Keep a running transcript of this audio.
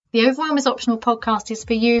The Overwhelm is Optional podcast is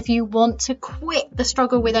for you if you want to quit the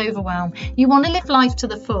struggle with overwhelm. You want to live life to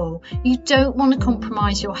the full. You don't want to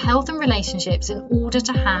compromise your health and relationships in order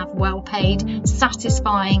to have well-paid,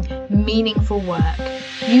 satisfying, meaningful work.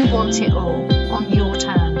 You want it all on your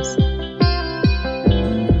terms.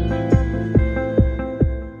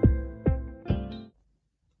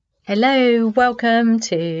 Hello, welcome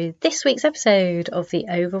to this week's episode of the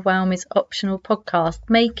Overwhelm is Optional podcast,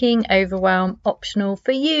 making overwhelm optional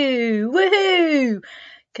for you. Woohoo!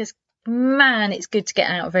 Because man, it's good to get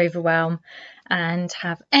out of overwhelm and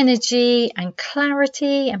have energy and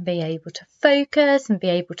clarity and be able to focus and be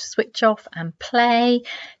able to switch off and play,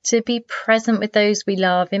 to be present with those we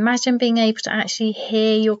love. Imagine being able to actually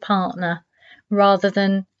hear your partner rather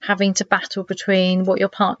than having to battle between what your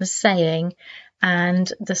partner's saying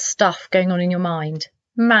and the stuff going on in your mind.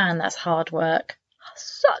 Man, that's hard work.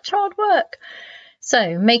 Such hard work.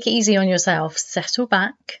 So make it easy on yourself. Settle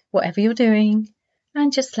back, whatever you're doing,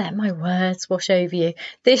 and just let my words wash over you.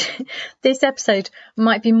 This episode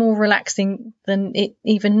might be more relaxing than it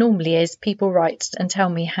even normally is. People write and tell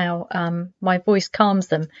me how my voice calms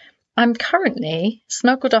them. I'm currently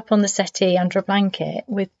snuggled up on the settee under a blanket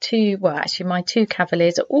with my two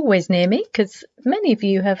Cavaliers are always near me because many of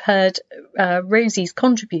you have heard Rosie's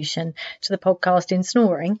contribution to the podcast in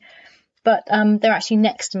snoring, but they're actually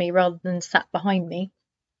next to me rather than sat behind me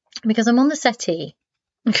because I'm on the settee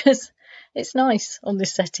because it's nice on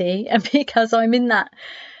this settee and because I'm in that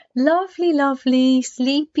lovely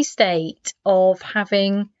sleepy state of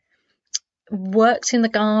having worked in the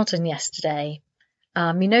garden yesterday.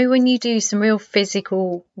 When you do some real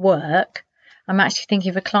physical work, I'm actually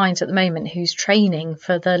thinking of a client at the moment who's training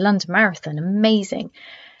for the London Marathon. Amazing.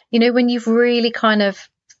 When you've really kind of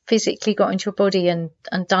physically got into your body and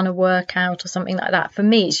done a workout or something like that. For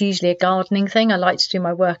me, it's usually a gardening thing. I like to do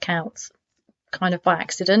my workouts kind of by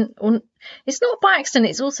accident. It's not by accident,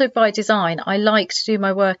 it's also by design. I like to do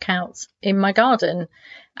my workouts in my garden.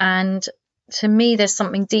 And to me, there's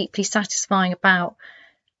something deeply satisfying about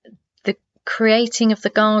creating of the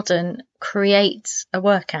garden creates a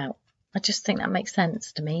workout. I just think that makes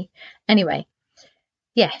sense to me. Anyway,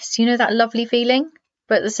 yes, that lovely feeling,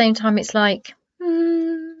 but at the same time it's like,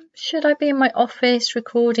 should I be in my office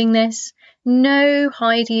recording this? No,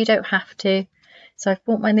 Heidi, you don't have to. So I've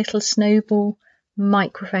brought my little Snowball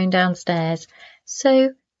microphone downstairs.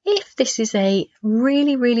 So if this is a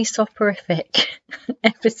really soporific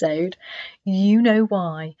episode, you know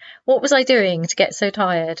why. What was I doing to get so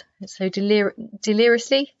tired? So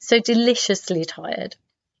deliciously tired.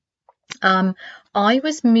 I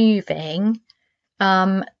was moving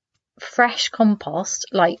fresh compost,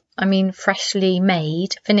 freshly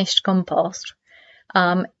made, finished compost,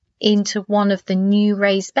 into one of the new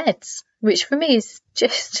raised beds, which for me is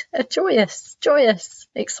just a joyous,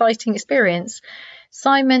 exciting experience.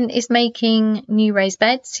 Simon is making new raised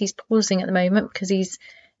beds. He's pausing at the moment because he's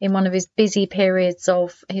in one of his busy periods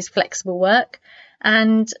of his flexible work.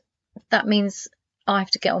 And that means I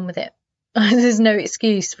have to get on with it. There's no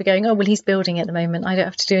excuse for going, he's building at the moment. I don't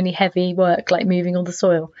have to do any heavy work like moving all the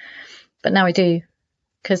soil. But now I do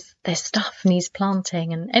because there's stuff needs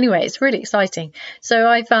planting. And anyway, it's really exciting. So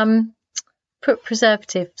I've put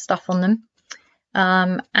preservative stuff on them.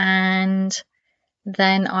 And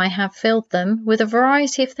then I have filled them with a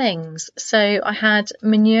variety of things. So I had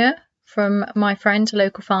manure from my friend, a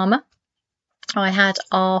local farmer. I had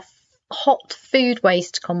our hot food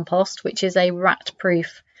waste compost, which is a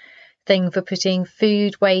rat-proof thing for putting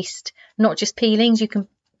food waste, not just peelings. You can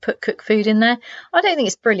put cooked food in there. I don't think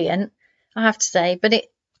it's brilliant, I have to say, but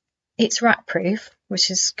it's rat-proof,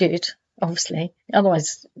 which is good, obviously.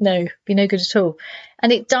 Otherwise, be no good at all.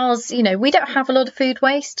 And it does, we don't have a lot of food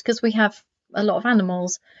waste because we have a lot of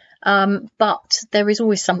animals, but there is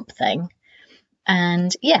always something.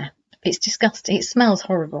 And yeah, it's disgusting. It smells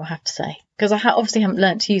horrible, I have to say, because I obviously haven't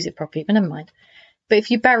learnt to use it properly, but never mind. But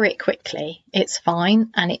if you bury it quickly, it's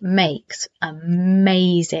fine, and it makes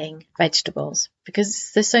amazing vegetables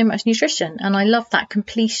because there's so much nutrition, and I love that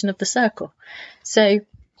completion of the circle. So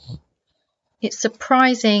it's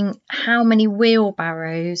surprising how many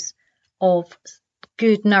wheelbarrows of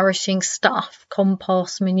good nourishing stuff,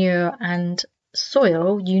 compost, manure and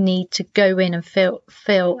soil you need to go in and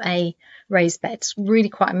fill a raised bed. It's really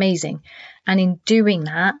quite amazing. And in doing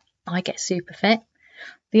that, I get super fit.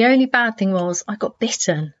 The only bad thing was I got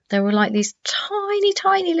bitten. There were like these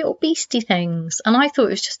tiny little beastie things, and I thought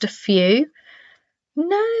it was just a few.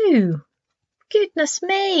 No, goodness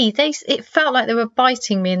me, it felt like they were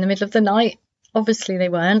biting me in the middle of the night. Obviously they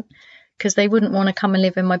weren't, because they wouldn't want to come and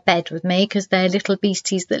live in my bed with me because they're little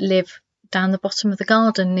beasties that live down the bottom of the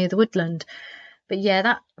garden near the woodland. But yeah,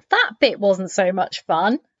 that bit wasn't so much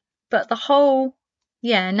fun. But the whole,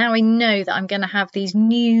 now I know that I'm going to have these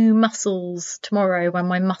new muscles tomorrow when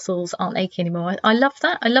my muscles aren't aching anymore. I love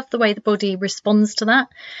that. I love the way the body responds to that.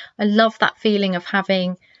 I love that feeling of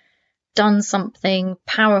having done something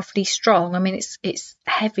powerfully strong. I mean, it's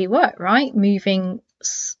heavy work, right? Moving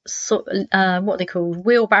what they call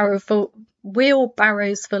wheelbarrows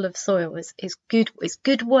full of soil is good. It's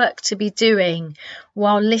good work to be doing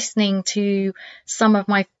while listening to some of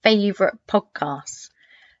my favorite podcasts.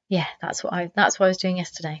 Yeah, that's what I was doing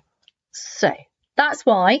yesterday. So that's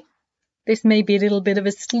why this may be a little bit of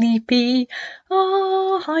a sleepy,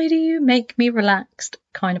 Heidi, you make me relaxed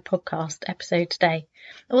kind of podcast episode today.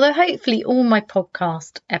 Although hopefully all my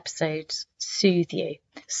podcast episodes soothe you,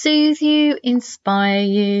 inspire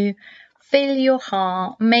you, fill your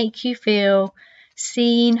heart, make you feel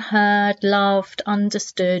seen, heard, loved,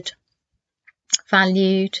 understood,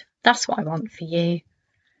 valued. That's what I want for you.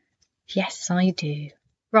 Yes, I do.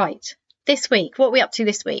 Right, this week, what are we up to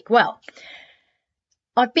this week? Well,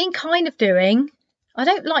 I've been kind of doing, I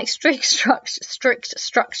don't like strict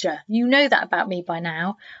structure. You know that about me by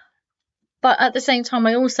now. But at the same time,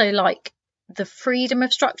 I also like the freedom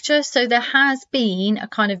of structure. So there has been a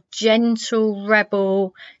kind of gentle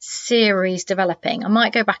rebel series developing. I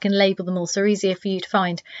might go back and label them all so easier for you to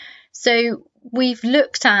find. So we've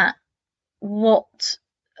looked at what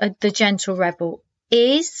the gentle rebel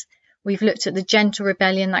is. We've looked at the gentle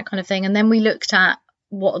rebellion, that kind of thing. And then we looked at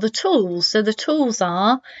what are the tools. So the tools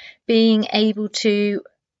are being able to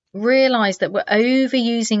realize that we're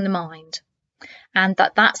overusing the mind, and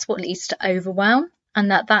that's what leads to overwhelm,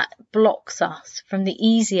 and that blocks us from the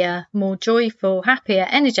easier, more joyful, happier,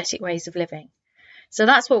 energetic ways of living. So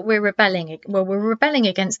that's what we're rebelling. Well, we're rebelling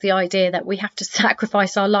against the idea that we have to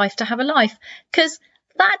sacrifice our life to have a life, because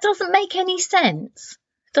that doesn't make any sense,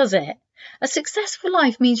 does it? A successful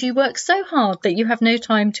life means you work so hard that you have no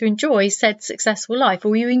time to enjoy said successful life,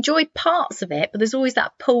 or you enjoy parts of it, but there's always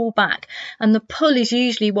that pull back, and the pull is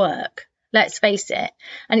usually work. Let's face it.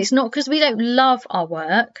 And it's not because we don't love our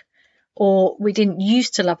work, or we didn't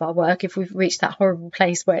used to love our work if we've reached that horrible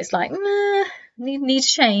place where it's like, need to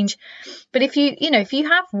change. But if you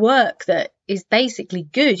have work that is basically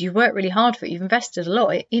good, you've worked really hard for it, you've invested a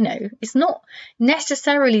lot, it's not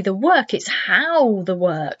necessarily the work, it's how the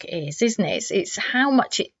work is, isn't it? It's how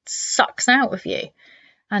much it sucks out of you.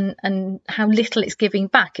 And how little it's giving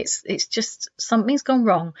back. It's just something's gone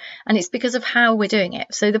wrong, and it's because of how we're doing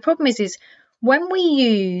it. So the problem is when we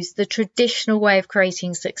use the traditional way of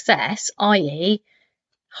creating success, i.e.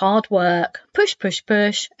 hard work, push,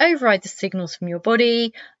 override the signals from your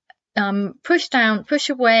body, push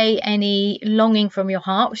away any longing from your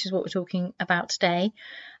heart, which is what we're talking about today.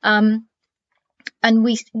 And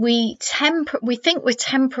we think we're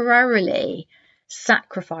temporarily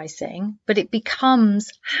sacrificing, but it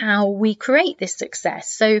becomes how we create this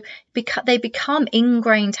success. So they become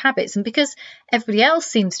ingrained habits, and because everybody else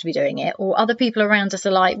seems to be doing it, or other people around us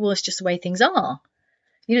are like, well, it's just the way things are.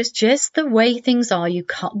 It's just the way things are.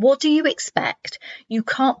 What do you expect? You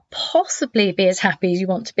can't possibly be as happy as you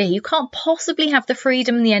want to be. You can't possibly have the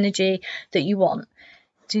freedom and the energy that you want.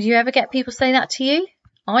 Did you ever get people say that to you?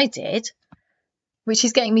 I did, which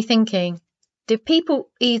is getting me thinking, did people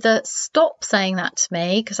either stop saying that to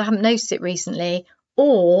me because I haven't noticed it recently,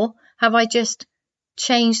 or have I just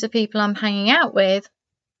changed the people I'm hanging out with?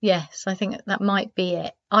 Yes, I think that might be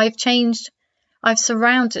it. I've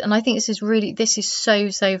surrounded, and I think this is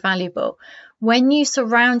so valuable. When you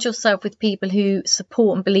surround yourself with people who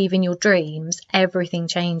support and believe in your dreams, everything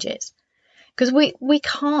changes. Because we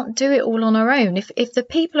can't do it all on our own. If the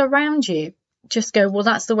people around you just go, well,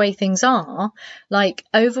 that's the way things are, like,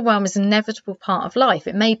 overwhelm is an inevitable part of life.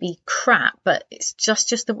 It may be crap, but it's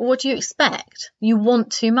just what do you expect? You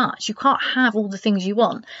want too much. You can't have all the things you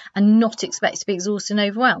want and not expect to be exhausted and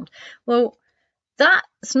overwhelmed. Well,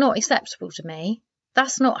 that's not acceptable to me.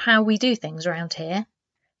 That's not how we do things around here.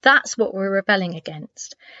 That's what we're rebelling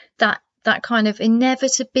against. That kind of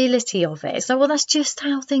inevitability of it. So, well, that's just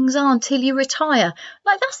how things are until you retire.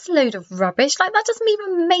 Like, that's a load of rubbish. Like, that doesn't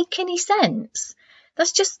even make any sense.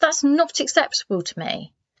 That's not acceptable to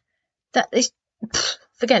me. That is,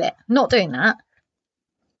 forget it. Not doing that.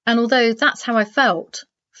 And although that's how I felt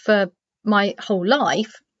for my whole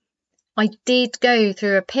life, I did go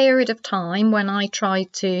through a period of time when I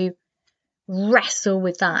tried to wrestle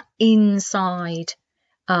with that inside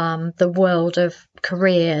the world of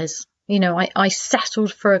careers. I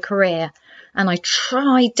settled for a career, and I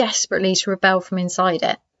tried desperately to rebel from inside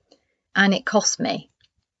it, and it cost me.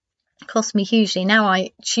 It cost me hugely. Now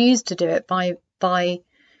I choose to do it by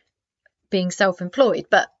being self-employed,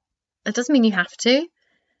 but That doesn't mean you have to.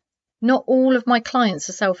 Not all of my clients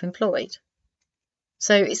are self-employed.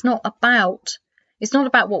 So it's not about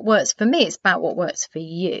what works for me, it's about what works for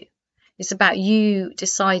you. It's about you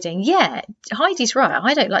deciding, yeah, Heidi's right,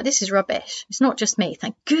 I don't like, this is rubbish. It's not just me.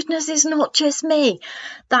 Thank goodness it's not just me.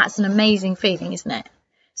 That's an amazing feeling, isn't it?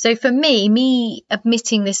 So for me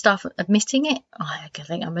admitting this stuff, admitting it, I don't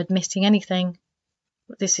think I'm admitting anything.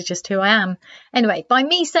 This is just who I am. Anyway, by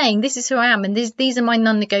me saying this is who I am and these are my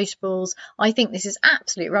non-negotiables, I think this is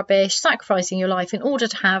absolute rubbish. Sacrificing your life in order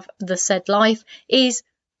to have the said life is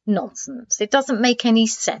nonsense. It doesn't make any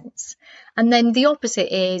sense. And then the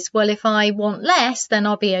opposite is, well, if I want less, then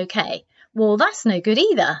I'll be okay. Well, that's no good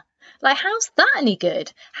either. Like, how's that any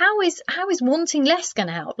good? How is wanting less going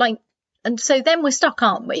to help? Like, and so then we're stuck,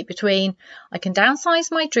 aren't we, between I can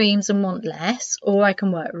downsize my dreams and want less, or I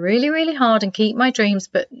can work really, really hard and keep my dreams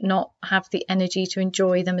but not have the energy to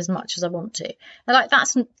enjoy them as much as I want to. And like,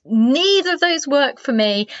 that's neither of those work for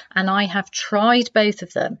me, and I have tried both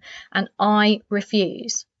of them and I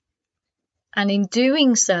refuse. And in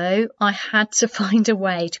doing so, I had to find a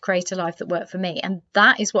way to create a life that worked for me, and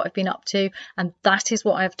that is what I've been up to, and that is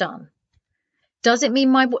what I've done. Does it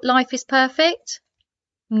mean my life is perfect?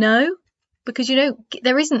 No. Because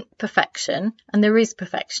there isn't perfection and there is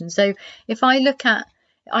perfection. So if I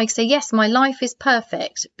say, yes, my life is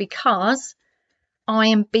perfect because I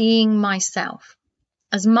am being myself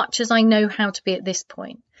as much as I know how to be at this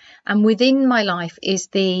point. And within my life is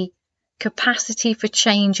the capacity for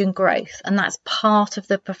change and growth. And that's part of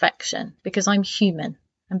the perfection because I'm human.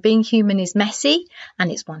 And being human is messy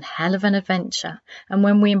and it's one hell of an adventure. And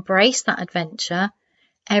when we embrace that adventure,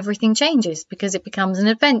 everything changes because it becomes an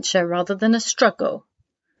adventure rather than a struggle.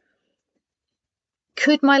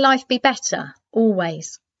 Could my life be better?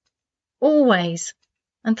 Always. Always.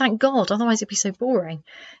 And thank God, otherwise it'd be so boring.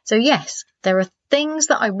 So yes, there are things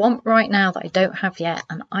that I want right now that I don't have yet,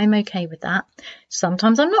 and I'm okay with that.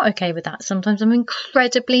 Sometimes I'm not okay with that. Sometimes I'm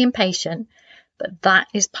incredibly impatient, but that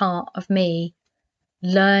is part of me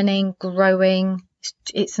learning, growing.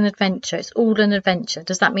 It's an adventure. It's all an adventure.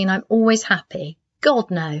 Does that mean I'm always happy?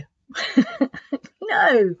 God, no.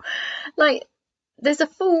 No. Like, there's a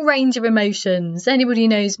full range of emotions. Anybody who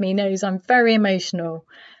knows me knows I'm very emotional.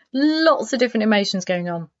 Lots of different emotions going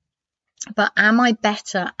on. But am I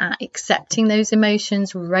better at accepting those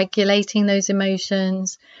emotions, regulating those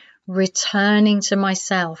emotions, returning to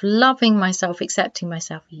myself, loving myself, accepting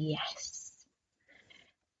myself? Yes.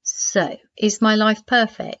 So, is my life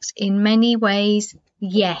perfect? In many ways,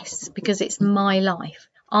 yes, because it's my life.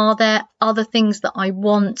 Are there other things that I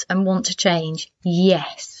want and want to change?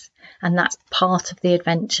 Yes. And that's part of the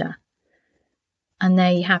adventure. And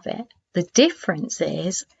there you have it. The difference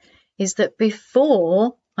is that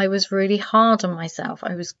before I was really hard on myself.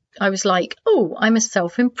 I was like, oh, I'm a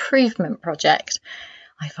self-improvement project.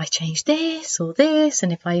 If I change this or this,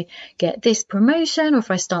 and if I get this promotion, or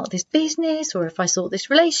if I start this business, or if I sort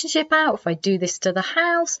this relationship out, or if I do this to the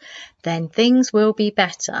house, then things will be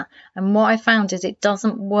better. And what I found is it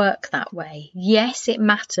doesn't work that way. Yes, it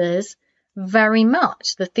matters very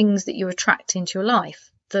much, the things that you attract into your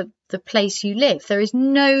life, the place you live. There is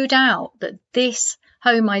no doubt that this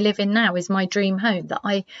home I live in now is my dream home, that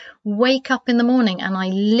I wake up in the morning and I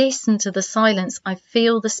listen to the silence, I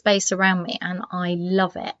feel the space around me, and I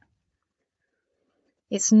love it.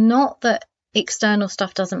 It's not that external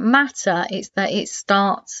stuff doesn't matter, it's that it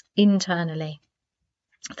starts internally,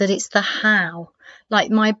 that it's the how. Like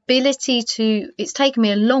my ability it's taken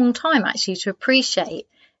me a long time actually to appreciate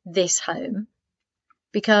this home,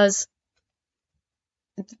 because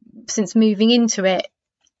since moving into it,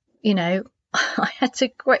 I had to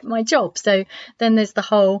quit my job. So then there's the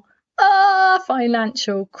whole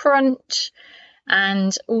financial crunch,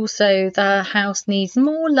 and also the house needs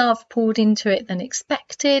more love poured into it than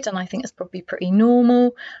expected, and I think that's probably pretty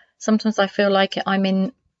normal. Sometimes I feel like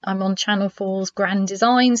I'm on Channel 4's Grand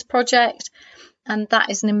Designs project, and that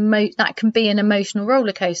is that can be an emotional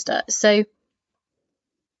roller coaster. So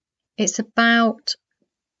it's about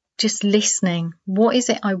just listening. What is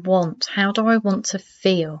it I want? How do I want to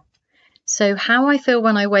feel? So how I feel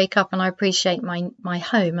when I wake up and I appreciate my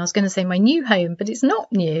home. I was going to say my new home, but it's not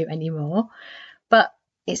new anymore. But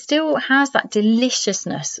it still has that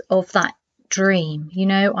deliciousness of that dream.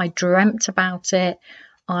 I dreamt about it.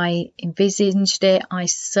 I envisaged it. I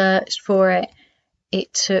searched for it.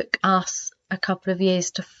 It took us a couple of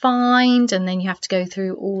years to find. And then you have to go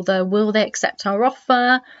through all the, will they accept our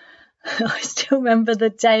offer? I still remember the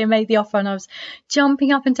day I made the offer and I was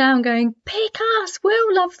jumping up and down going, pick us,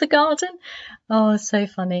 we'll love the garden. Oh, so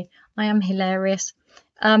funny. I am hilarious.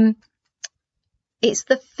 It's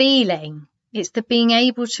the feeling. It's the being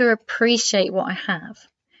able to appreciate what I have.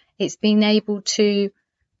 It's being able to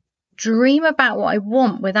dream about what I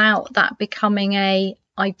want without that becoming I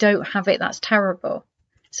don't have it, that's terrible.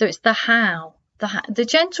 So it's the how. The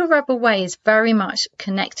gentle rebel way is very much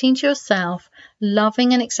connecting to yourself,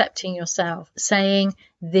 loving and accepting yourself, saying,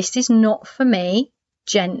 this is not for me,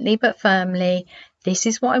 gently but firmly. This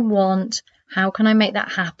is what I want. How can I make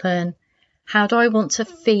that happen? How do I want to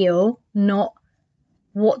feel? Not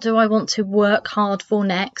what do I want to work hard for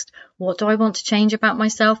next? What do I want to change about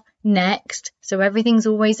myself next? So everything's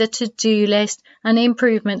always a to-do list, an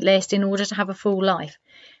improvement list in order to have a full life.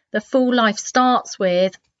 The full life starts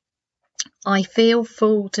with, I feel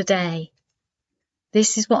full today.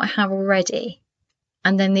 This is what I have already.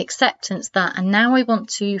 And then the acceptance that, and now I want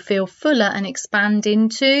to feel fuller and expand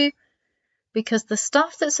into, because the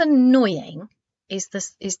stuff that's annoying is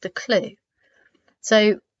the clue.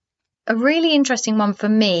 So a really interesting one for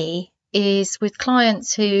me is with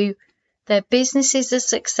clients who their businesses are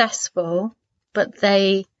successful, but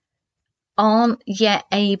they aren't yet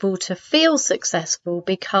able to feel successful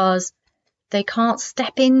because they can't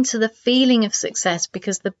step into the feeling of success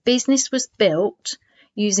because the business was built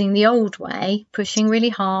using the old way, pushing really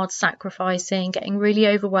hard, sacrificing, getting really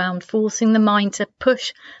overwhelmed, forcing the mind to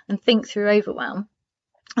push and think through overwhelm.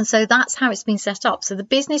 And so that's how it's been set up. So the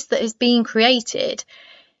business that is being created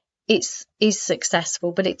is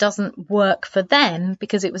successful, but it doesn't work for them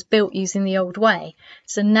because it was built using the old way.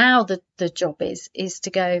 So now the job is to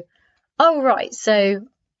go, oh, right, so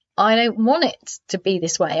I don't want it to be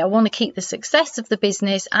this way. I want to keep the success of the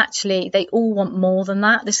business. Actually, they all want more than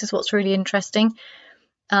that. This is what's really interesting.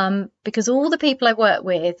 Because all the people I work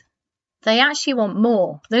with, they actually want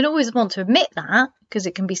more. They don't always want to admit that because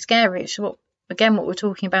it can be scary. It's what we're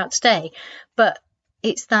talking about today. But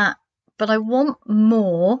it's that, but I want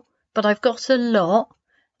more, but I've got a lot.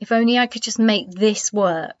 If only I could just make this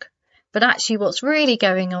work. But actually what's really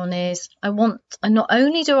going on is not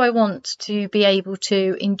only do I want to be able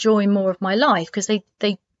to enjoy more of my life, because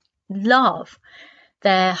they love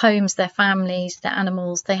their homes, their families, their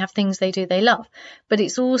animals, they have things they do they love. But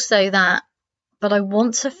it's also that, but I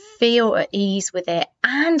want to feel at ease with it,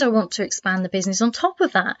 and I want to expand the business on top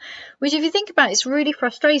of that, which if you think about it, it's really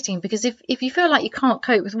frustrating, because if you feel like you can't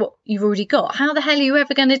cope with what you've already got, how the hell are you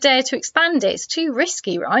ever going to dare to expand it? It's too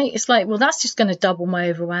risky, right? It's like, well, that's just going to double my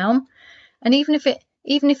overwhelm. And even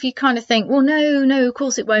if you kind of think, well, no, of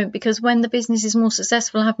course it won't, because when the business is more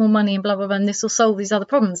successful, I'll have more money and blah, blah, blah, and this will solve these other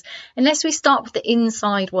problems. Unless we start with the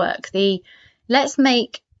inside work, let's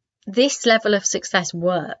make this level of success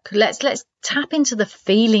work. Let's tap into the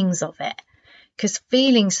feelings of it, because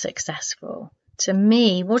feeling successful, to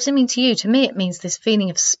me, what does it mean to you? To me, it means this feeling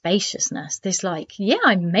of spaciousness, this like, yeah,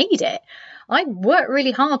 I made it. I worked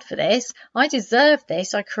really hard for this. I deserve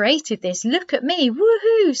this. I created this. Look at me.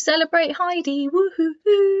 Woohoo. Celebrate Heidi.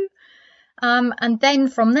 Woohoo. And then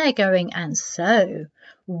from there going, and so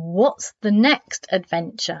what's the next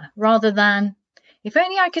adventure? Rather than, if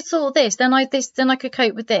only I could sort this, then I could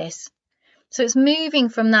cope with this. So it's moving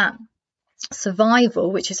from that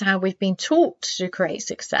survival, which is how we've been taught to create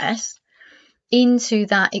success, into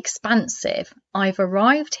that expansive. I've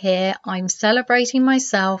arrived here. I'm celebrating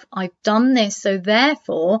myself. I've done this. So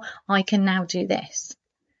therefore I can now do this.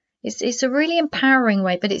 It's a really empowering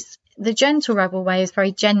way, but it's the gentle rebel way is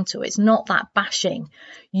very gentle. It's not that bashing.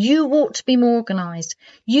 You ought to be more organized.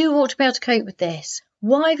 You ought to be able to cope with this.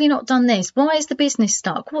 Why have you not done this? Why is the business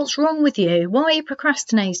stuck? What's wrong with you? Why are you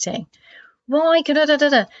procrastinating? Why?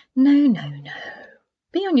 No.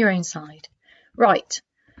 Be on your own side. Right.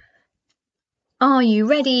 Are you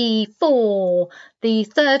ready for the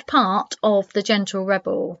third part of the gentle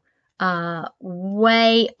rebel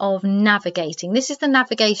way of navigating? This is the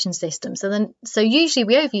navigation system. So usually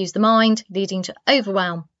we overuse the mind, leading to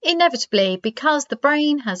overwhelm, inevitably, because the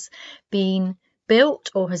brain has been built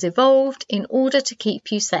or has evolved in order to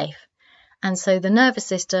keep you safe. And so the nervous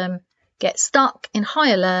system gets stuck in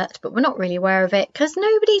high alert, but we're not really aware of it because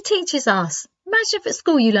nobody teaches us. Imagine if at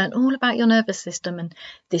school you learn all about your nervous system, and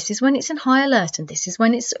this is when it's in high alert, and this is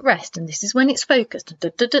when it's at rest, and this is when it's focused.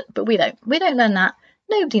 But we don't learn that.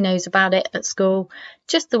 Nobody knows about it at school.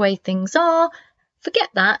 Just the way things are. Forget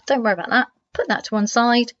that. Don't worry about that. Put that to one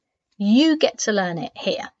side. You get to learn it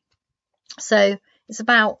here. So it's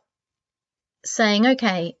about saying,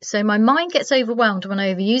 okay, so my mind gets overwhelmed when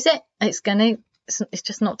I overuse it. It's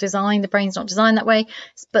just not designed. The brain's not designed that way.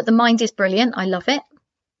 But the mind is brilliant. I love it.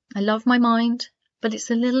 I love my mind. but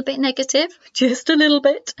it's a little bit negative, just a little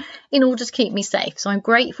bit, in order to keep me safe. So I'm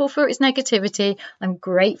grateful for its negativity. I'm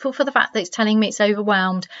grateful for the fact that it's telling me it's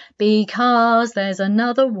overwhelmed, because there's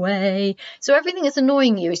another way. So everything that's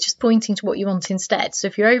annoying you is just pointing to what you want instead. So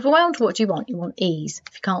if you're overwhelmed, what do you want? You want ease.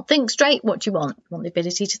 If you can't think straight, what do you want? You want the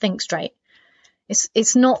ability to think straight.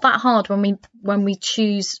 It's not that hard when we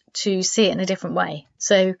choose to see it in a different way.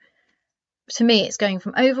 So to me, it's going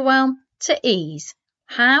from overwhelm to ease.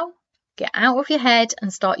 How? Get out of your head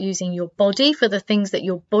and start using your body for the things that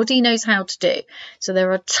your body knows how to do. So there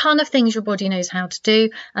are a ton of things your body knows how to do,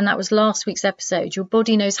 and that was last week's episode. Your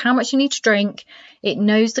body knows how much you need to drink. It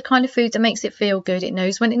knows the kind of food that makes it feel good. It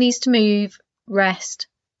knows when it needs to move, rest,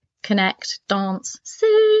 connect, dance,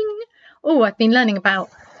 sing. Oh, I've been learning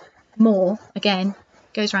about more. Again,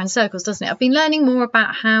 goes around in circles, doesn't it? I've been learning more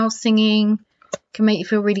about how singing can make you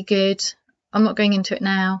feel really good. I'm not going into it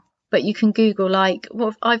now, but you can Google, like,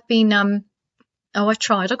 what I've been, I've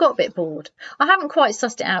tried. I got a bit bored. I haven't quite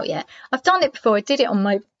sussed it out yet. I've done it before. I did it on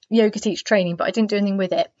my yoga teacher training, but I didn't do anything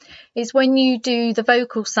with it. It's when you do the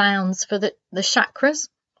vocal sounds for the chakras,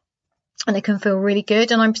 and they can feel really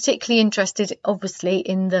good. And I'm particularly interested, obviously,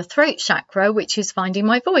 in the throat chakra, which is finding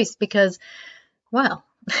my voice, because, well,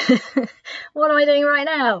 what am I doing right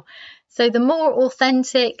now? So the more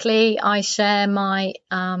authentically I share my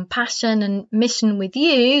passion and mission with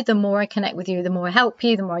you, the more I connect with you, the more I help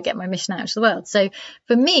you, the more I get my mission out into the world. So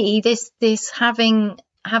for me, this having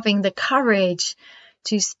the courage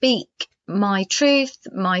to speak my truth,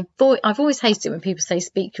 my voice. I've always hated it when people say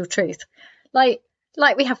speak your truth. Like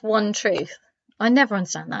we have one truth. I never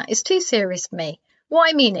understand that. It's too serious for me. What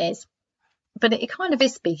I mean is, but it kind of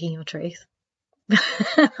is speaking your truth.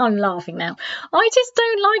 I'm laughing now. I just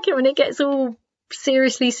don't like it when it gets all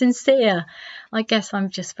seriously sincere. I guess I'm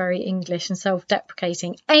just very English and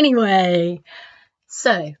self-deprecating. Anyway,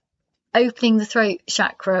 so opening the throat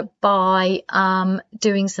chakra by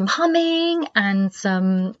doing some humming and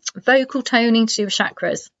some vocal toning to do with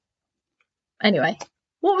chakras. Anyway,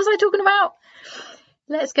 what was I talking about?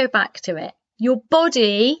 Let's go back to it. Your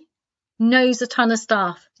body knows a ton of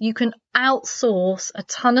stuff. You can outsource a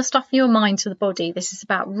ton of stuff in your mind to the body. This is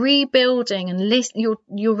about rebuilding and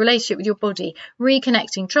your relationship with your body,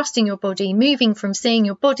 reconnecting, trusting your body, moving from seeing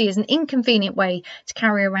your body as an inconvenient way to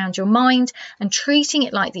carry around your mind and treating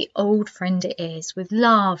it like the old friend it is, with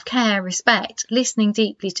love, care, respect, listening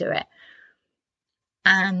deeply to it,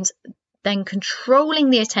 and then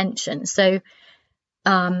controlling the attention. So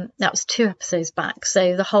that was 2 episodes back.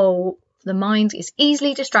 So the mind is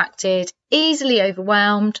easily distracted, easily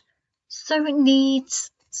overwhelmed, so it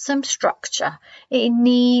needs some structure. It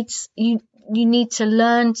needs, you need to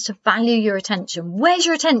learn to value your attention. Where's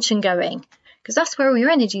your attention going? Because that's where all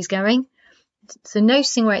your energy is going. So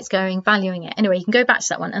noticing where it's going, valuing it. Anyway, you can go back to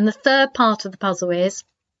that one. And the third part of the puzzle is,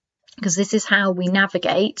 because this is how we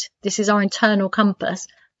navigate, this is our internal compass,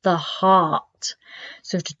 the heart.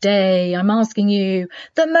 So today I'm asking you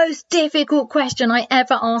the most difficult question I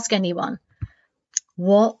ever ask anyone.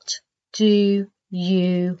 What do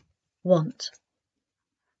you want?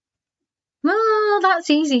 Well, that's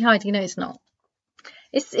easy, Heidi. No, it's not.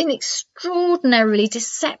 It's an extraordinarily,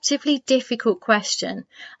 deceptively difficult question.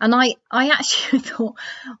 And I actually thought,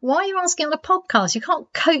 why are you asking on a podcast? You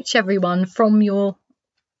can't coach everyone from your...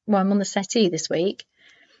 Well, I'm on the settee this week,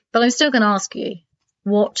 but I'm still going to ask you.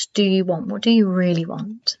 What do you want? What do you really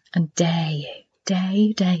want? And dare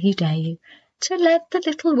you to let the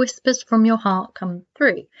little whispers from your heart come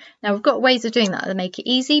through. Now, we've got ways of doing that make it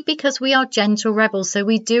easy, because we are gentle rebels. So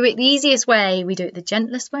we do it the easiest way. We do it the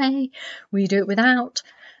gentlest way. We do it without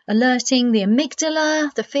alerting the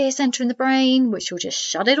amygdala, the fear center in the brain, which will just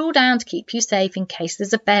shut it all down to keep you safe in case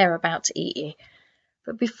there's a bear about to eat you.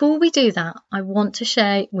 But before we do that, I want to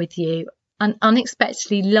share with you an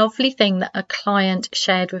unexpectedly lovely thing that a client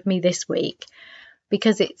shared with me this week,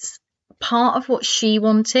 because it's part of what she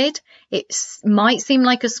wanted. It might seem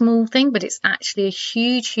like a small thing, but it's actually a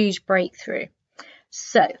huge breakthrough.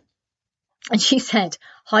 So, and she said,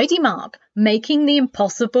 Heidi Mark, making the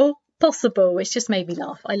impossible possible, which just made me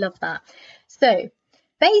laugh. I love that. So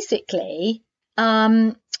basically, probably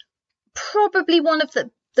one of the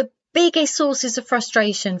biggest sources of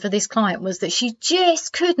frustration for this client was that she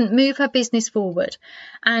just couldn't move her business forward.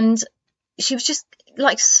 And she was just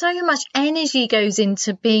like, so much energy goes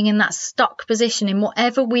into being in that stuck position in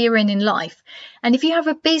whatever we're in life. And if you have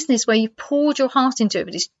a business where you've poured your heart into it,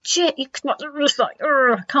 but it's just like,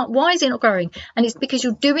 why is it not growing? And it's because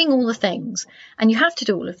you're doing all the things, and you have to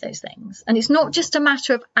do all of those things. And it's not just a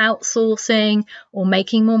matter of outsourcing or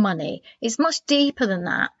making more money. It's much deeper than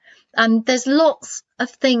that. And there's lots of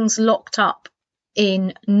things locked up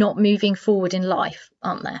in not moving forward in life,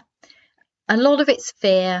 aren't there? A lot of it's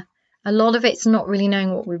fear. A lot of it's not really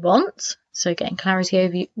knowing what we want. So getting clarity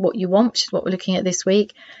over what you want, which is what we're looking at this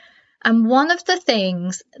week. And one of the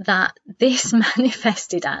things that this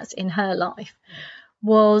manifested as in her life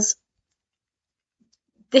was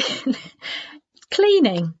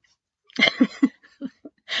cleaning.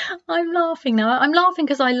 I'm laughing now. I'm laughing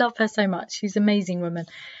because I love her so much. She's an amazing woman.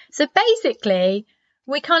 So basically,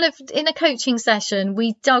 we kind of, in a coaching session,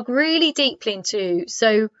 we dug really deeply into,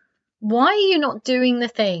 so why are you not doing the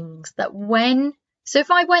things that so if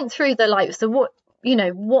I went through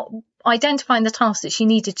identifying the tasks that she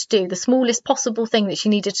needed to do, the smallest possible thing that she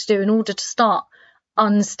needed to do in order to start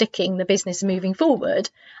unsticking the business and moving forward,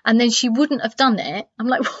 and then she wouldn't have done it. I'm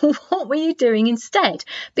like, well, what were you doing instead?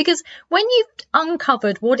 Because when you've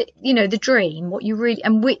uncovered the dream, what you really,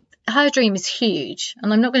 her dream is huge,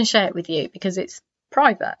 and I'm not going to share it with you because it's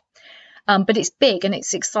private, but it's big and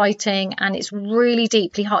it's exciting and it's really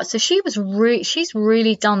deeply hard. So she's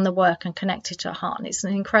really done the work and connected to her heart, and it's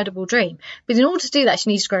an incredible dream. But in order to do that, she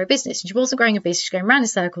needs to grow a business, and she wasn't growing a business. She's going around in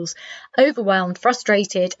circles, overwhelmed,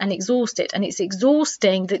 frustrated and exhausted. And it's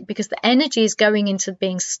exhausting because the energy is going into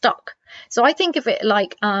being stuck. So I think of it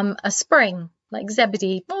like a spring, like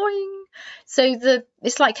Zebedee, boing. So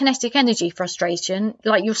it's like kinetic energy frustration,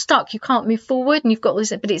 like you're stuck, you can't move forward, and you've got this,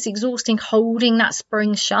 but it's exhausting holding that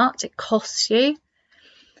spring shut. It costs you.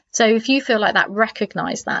 So if you feel like that,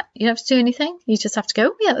 recognize that. You don't have to do anything. You just have to go,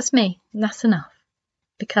 oh, yeah, that's me. And that's enough.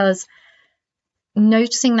 Because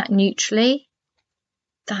noticing that neutrally,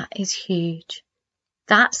 that is huge.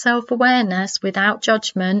 That self-awareness without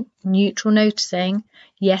judgment, neutral noticing,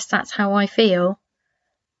 yes, that's how I feel.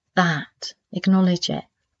 That, acknowledge it.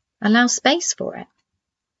 Allow space for it.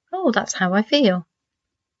 Oh, that's how I feel.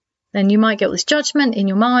 Then you might get all this judgment in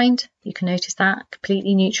your mind. You can notice that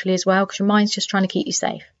completely neutrally as well, because your mind's just trying to keep you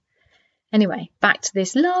safe. Anyway, back to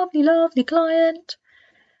this lovely, lovely client.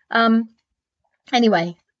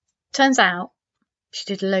 Anyway, turns out she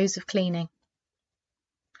did loads of cleaning.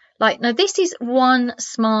 Now this is one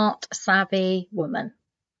smart, savvy woman.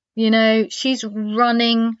 She's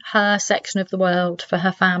running her section of the world for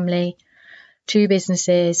her family. 2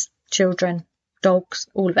 businesses, children, dogs,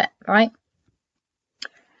 all of it, right?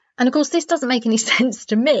 And of course, this doesn't make any sense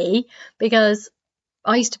to me because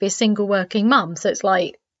I used to be a single working mum. So it's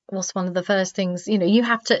like, what's one of the first things, you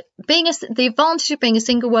have to, the advantage of being a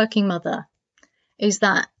single working mother is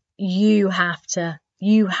that you have to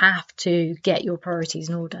get your priorities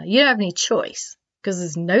in order. You don't have any choice because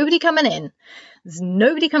there's nobody coming in. There's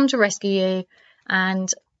nobody coming to rescue you. And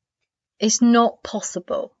it's not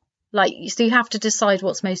possible. So you have to decide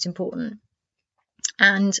what's most important.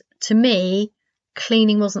 And to me,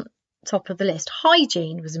 cleaning wasn't top of the list.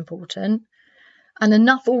 Hygiene was important and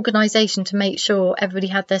enough organisation to make sure everybody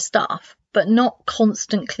had their stuff, but not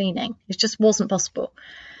constant cleaning. It just wasn't possible.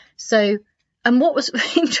 So, and what was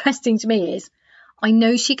interesting to me is I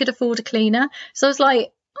know she could afford a cleaner. So I was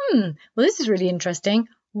like, well, this is really interesting.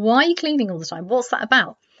 Why are you cleaning all the time? What's that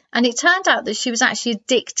about? And it turned out that she was actually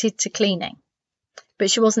addicted to cleaning,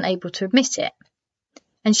 but she wasn't able to admit it.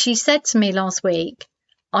 And she said to me last week,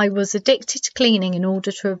 I was addicted to cleaning in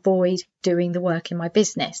order to avoid doing the work in my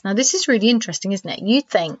business. Now, this is really interesting, isn't it? You'd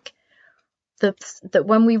think that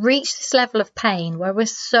when we reach this level of pain where we're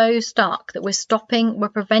so stuck that we're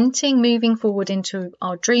preventing moving forward into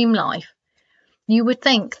our dream life, you would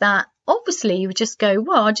think that obviously you would just go,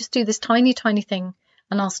 well, I'll just do this tiny, tiny thing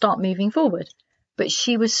and I'll start moving forward. But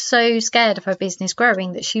she was so scared of her business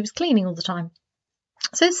growing that she was cleaning all the time.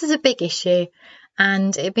 So this is a big issue,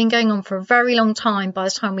 and it had been going on for a very long time by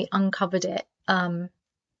the time we uncovered it.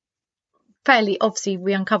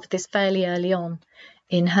 We uncovered this fairly early on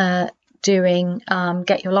in her doing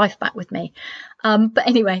Get Your Life Back with me. But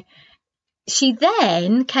anyway, she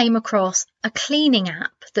then came across a cleaning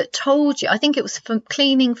app that told you, I think it was for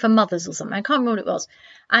cleaning for mothers or something. I can't remember what it was.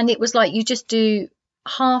 And it was like you just do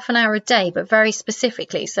half an hour a day, but very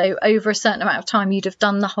specifically. So over a certain amount of time, you'd have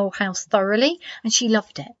done the whole house thoroughly. And she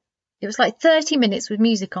loved it. It was like 30 minutes with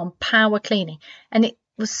music on, power cleaning. And it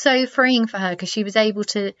was so freeing for her because she was able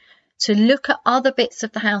to look at other bits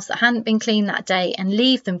of the house that hadn't been cleaned that day and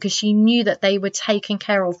leave them because she knew that they were taken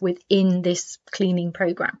care of within this cleaning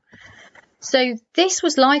program. So this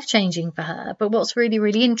was life-changing for her. But what's really,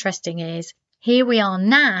 really interesting is here we are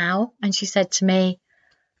now. And she said to me,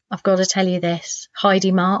 I've got to tell you this,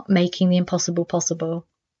 Heidi Mart, making the impossible possible.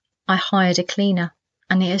 I hired a cleaner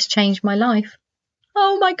and it has changed my life.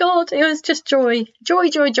 Oh my God, it was just joy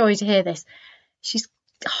to hear this. She's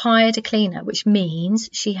hired a cleaner, which means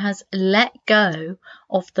she has let go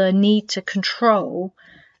of the need to control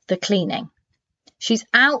the cleaning. She's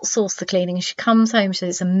outsourced the cleaning and she comes home and says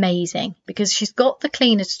it's amazing because she's got the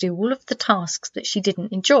cleaner to do all of the tasks that she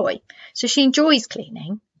didn't enjoy. So she enjoys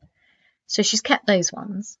cleaning. So she's kept those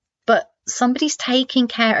ones. But somebody's taking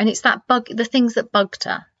care, and it's the things that bugged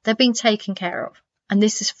her. They're being taken care of. And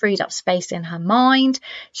this has freed up space in her mind.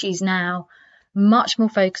 She's now much more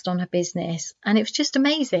focused on her business. And it was just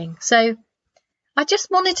amazing. So I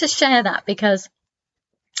just wanted to share that because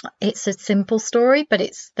it's a simple story, but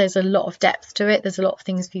there's a lot of depth to it. There's a lot of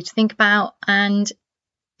things for you to think about, and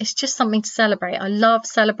it's just something to celebrate. I love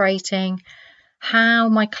celebrating how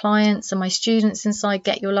my clients and my students inside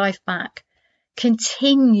Get Your Life Back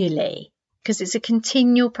continually, because it's a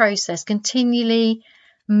continual process, continually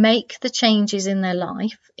make the changes in their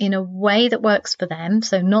life in a way that works for them.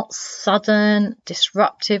 So not sudden,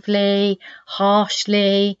 disruptively,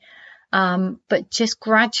 harshly, but just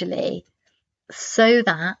gradually, so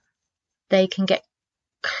that they can get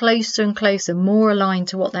closer and closer, more aligned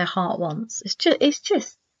to what their heart wants. It's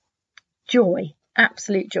just joy,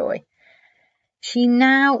 absolute joy. She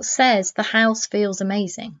now says the house feels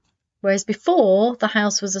amazing, whereas before the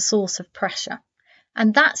house was a source of pressure.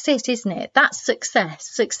 And that's it, isn't it? That's success.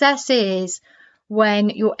 Success is when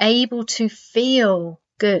you're able to feel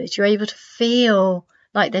good. You're able to feel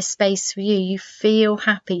like there's space for you. You feel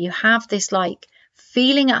happy. You have this like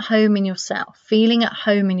feeling at home in yourself, feeling at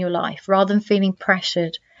home in your life, rather than feeling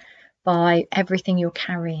pressured by everything you're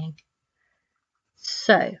carrying.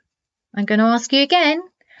 So I'm going to ask you again,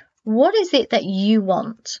 what is it that you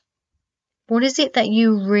want? What is it that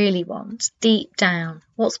you really want deep down?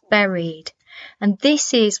 What's buried? And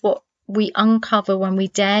this is what we uncover when we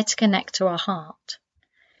dare to connect to our heart.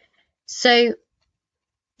 So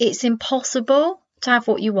it's impossible to have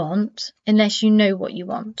what you want unless you know what you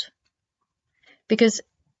want. Because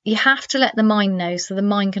you have to let the mind know so the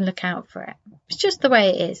mind can look out for it. It's just the way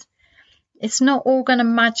it is. It's not all going to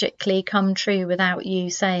magically come true without you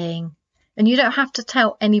saying, and you don't have to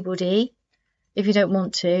tell anybody if you don't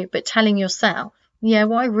want to, but telling yourself, yeah,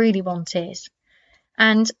 what I really want is.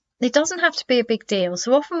 And it doesn't have to be a big deal.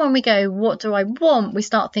 So often when we go, what do I want? We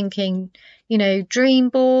start thinking, dream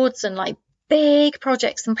boards and like big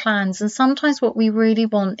projects and plans. And sometimes what we really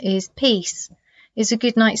want is peace, is a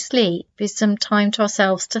good night's sleep, is some time to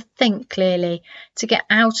ourselves to think clearly, to get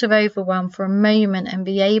out of overwhelm for a moment and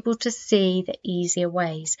be able to see the easier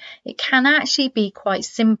ways. It can actually be quite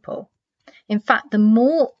simple. In fact, the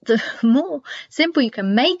more simple you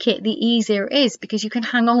can make it, the easier it is, because you can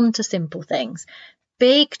hang on to simple things.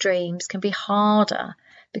 Big dreams can be harder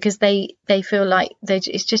because they feel like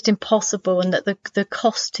it's just impossible, and that the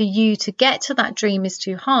cost to you to get to that dream is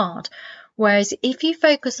too hard. Whereas if you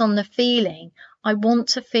focus on the feeling, I want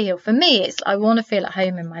to feel, for me, I want to feel at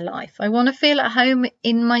home in my life. I want to feel at home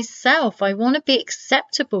in myself. I want to be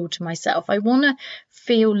acceptable to myself. I want to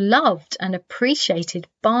feel loved and appreciated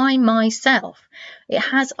by myself.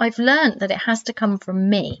 I've learned that it has to come from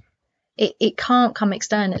me. It can't come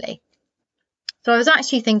externally. So I was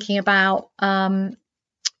actually thinking about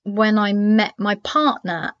when I met my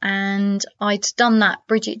partner, and I'd done that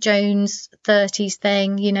Bridget Jones 30s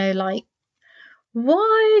thing, like,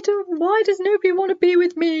 why does nobody want to be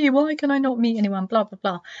with me? Why can I not meet anyone? Blah, blah,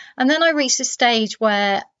 blah. And then I reached a stage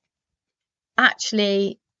where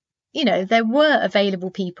actually, there were available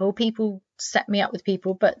people set me up with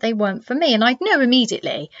people, but they weren't for me. And I'd know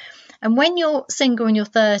immediately. And when you're single in your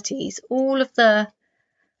 30s, all of the,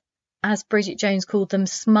 as Bridget Jones called them,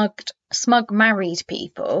 smug married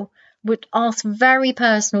people would ask very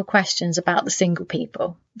personal questions about the single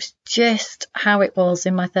people. It's just how it was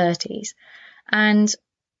in my 30s. And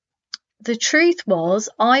the truth was,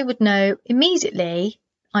 I would know immediately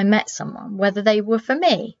I met someone, whether they were for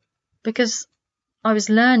me, because I was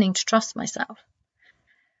learning to trust myself.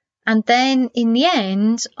 And then in the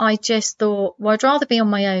end, I just thought, well, I'd rather be on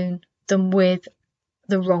my own than with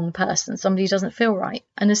the wrong person, somebody who doesn't feel right.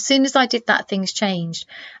 And as soon as I did that, things changed.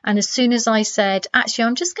 And as soon as I said, actually,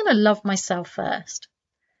 I'm just going to love myself first.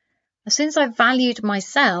 As soon as I valued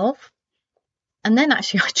myself, and then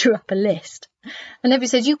actually I drew up a list. And everybody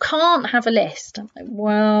said, you can't have a list. I'm like,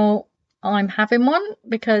 well, I'm having one,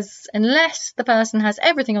 because unless the person has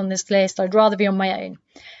everything on this list, I'd rather be on my own.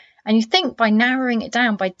 And you think by narrowing it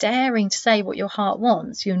down, by daring to say what your heart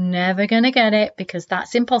wants, you're never going to get it, because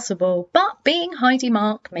that's impossible. But being Heidi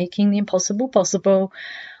Mark, making the impossible possible,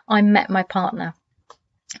 I met my partner,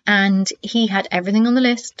 and he had everything on the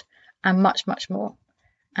list and much, much more.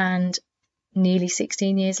 And nearly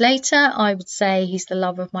 16 years later, I would say he's the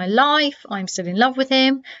love of my life. I'm still in love with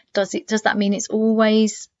him. Does that mean it's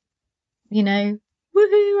always,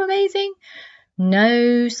 woohoo, amazing?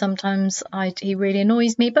 no. Sometimes he really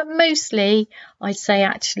annoys me, but mostly I'd say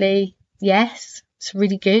actually, yes, it's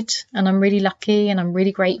really good and I'm really lucky and I'm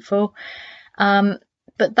really grateful.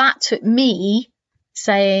 But that took me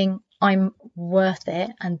saying I'm worth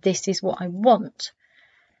it and this is what I want.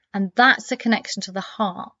 And that's a connection to the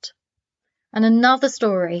heart. And another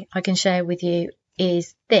story I can share with you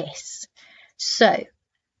is this. So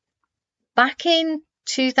back in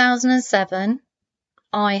 2007,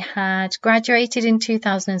 I had graduated in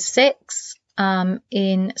 2006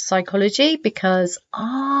 in psychology because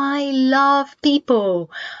I love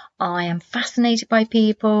people. I am fascinated by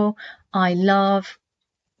people. I love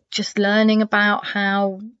just learning about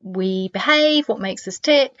how we behave, what makes us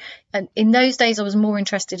tick. And in those days, I was more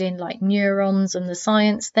interested in like neurons and the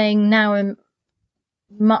science thing. Now I'm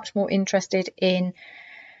much more interested in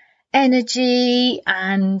energy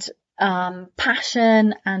and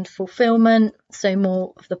passion and fulfillment. So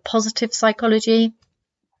more of the positive psychology,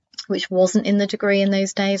 which wasn't in the degree in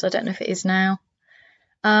those days. I don't know if it is now.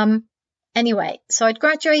 Anyway, so I'd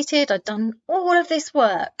graduated. I'd done all of this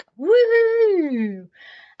work. Woohoo!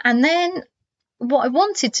 And then what I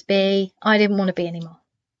wanted to be, I didn't want to be anymore.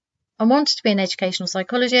 I wanted to be an educational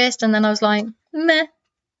psychologist. And then I was like, meh,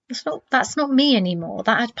 that's not me anymore.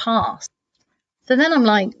 That had passed. So then I'm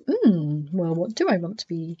like, well, what do I want to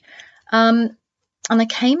be? And I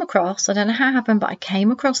came across, I don't know how it happened, but I came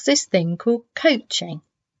across this thing called coaching.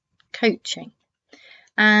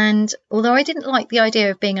 And although I didn't like the idea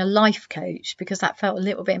of being a life coach because that felt a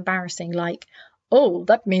little bit embarrassing, like, oh,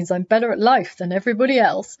 that means I'm better at life than everybody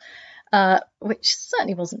else, which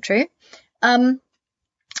certainly wasn't true.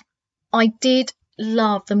 I did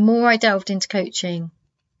love, the more I delved into coaching,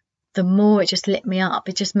 the more it just lit me up.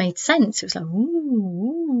 It just made sense. It was like,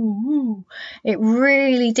 ooh. It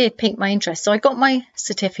really did pique my interest. So I got my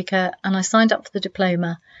certificate and I signed up for the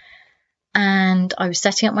diploma. And I was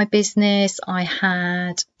setting up my business. I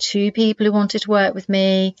had 2 people who wanted to work with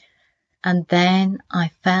me. And then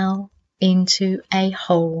I fell into a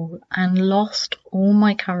hole and lost all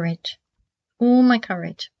my courage.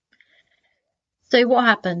 So what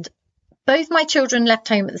happened? Both my children left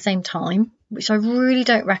home at the same time, which I really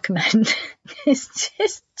don't recommend. It's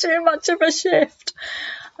just too much of a shift.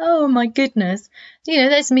 Oh my goodness.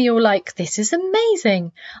 There's me all like, this is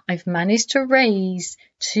amazing. I've managed to raise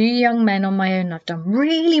 2 young men on my own. I've done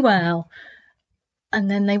really well. And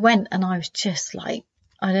then they went and I was just like,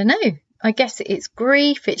 I don't know. I guess it's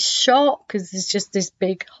grief, it's shock because there's just this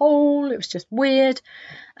big hole. It was just weird.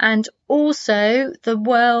 And also the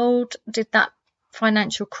world did that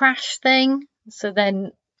financial crash thing. So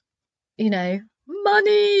then,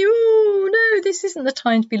 money, oh no, this isn't the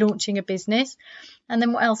time to be launching a business. And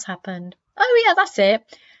then what else happened? Oh yeah, that's it.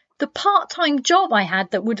 The part-time job I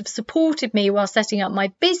had that would have supported me while setting up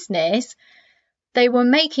my business, they were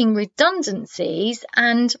making redundancies,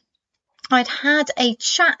 and I'd had a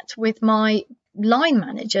chat with my line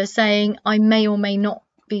manager saying I may or may not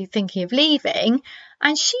be thinking of leaving,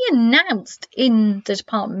 and she announced in the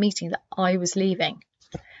department meeting that I was leaving.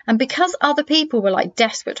 And because other people were like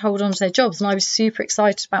desperate to hold on to their jobs and I was super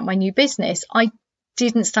excited about my new business, I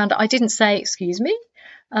didn't stand up. I didn't say, excuse me,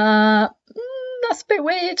 that's a bit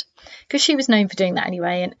weird, because she was known for doing that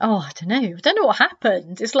anyway. And I don't know what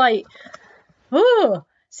happened. It's like,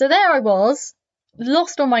 so there I was,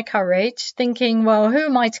 lost all my courage, thinking, well, who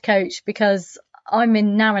am I to coach, because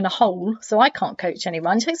I'm now in a hole, so I can't coach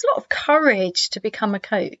anyone. It takes a lot of courage to become a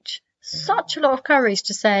coach. Such a lot of courage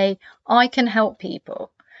to say, I can help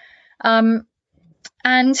people.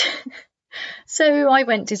 And so I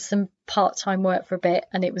did some part-time work for a bit,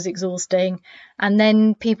 and it was exhausting. And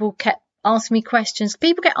then people kept asking me questions.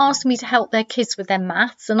 People kept asking me to help their kids with their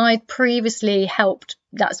maths, and I'd previously helped.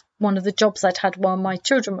 That's one of the jobs I'd had while my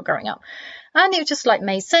children were growing up. And it just like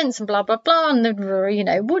made sense and blah, blah, blah.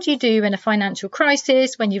 And, what do you do in a financial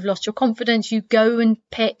crisis when you've lost your confidence? You go and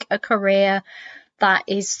pick a career that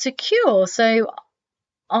is secure. So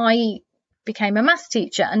I became a maths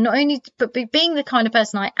teacher, and not only, but being the kind of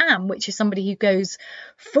person I am, which is somebody who goes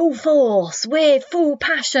full force with full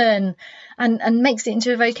passion and makes it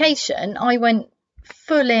into a vocation, I went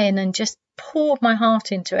full in and just poured my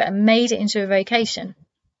heart into it and made it into a vocation.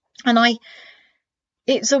 And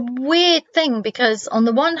it's a weird thing, because on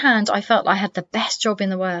the one hand, I felt I had the best job in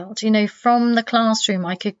the world. From the classroom,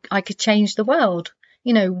 I could change the world,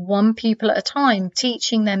 one pupil at a time,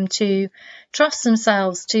 teaching them to trust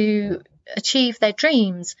themselves, to achieve their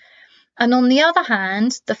dreams. And on the other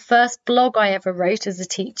hand, the first blog I ever wrote as a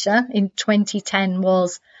teacher in 2010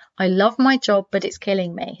 was, I love my job, but it's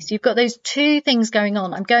killing me. So you've got those two things going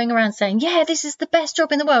on. I'm going around saying, yeah, this is the best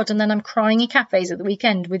job in the world. And then I'm crying in cafes at the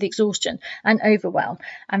weekend with exhaustion and overwhelm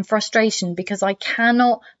and frustration because I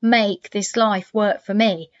cannot make this life work for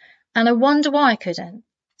me. And I wonder why I couldn't.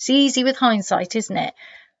 It's easy with hindsight, isn't it?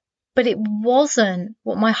 But it wasn't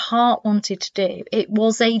what my heart wanted to do. It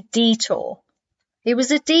was a detour. It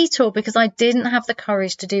was a detour because I didn't have the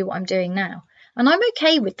courage to do what I'm doing now. And I'm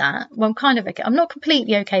okay with that. Well, I'm kind of okay. I'm not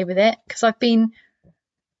completely okay with it because I've been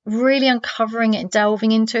really uncovering it and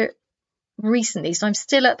delving into it recently. So I'm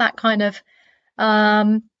still at that kind of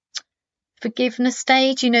forgiveness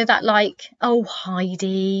stage, that like, oh,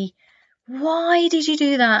 Heidi, why did you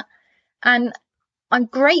do that? And I'm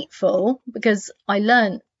grateful because I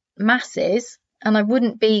learned masses, and I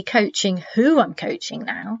wouldn't be coaching who I'm coaching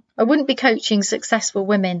now. I wouldn't be coaching successful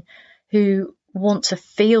women who want to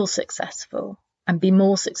feel successful and be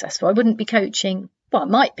more successful. I wouldn't be coaching, well, I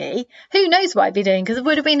might be. Who knows what I'd be doing, because it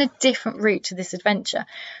would have been a different route to this adventure.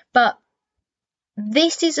 But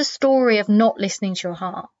this is a story of not listening to your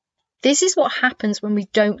heart. This is what happens when we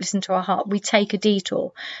don't listen to our heart. We take a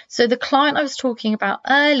detour. So the client I was talking about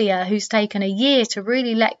earlier, who's taken a year to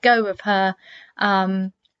really let go of her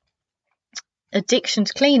addiction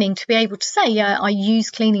to cleaning, to be able to say, yeah, I use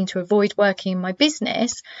cleaning to avoid working in my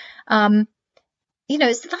business.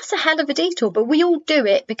 That's a hell of a detour, but we all do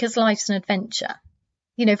it because life's an adventure.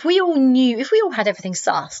 If we all had everything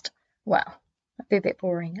sussed, well, that'd be a bit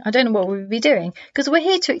boring. I don't know what we would be doing, because we're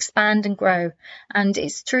here to expand and grow. And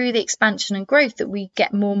it's through the expansion and growth that we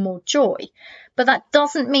get more and more joy. But that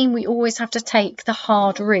doesn't mean we always have to take the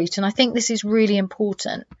hard route. And I think this is really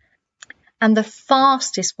important. And the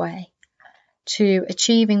fastest way to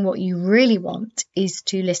achieving what you really want is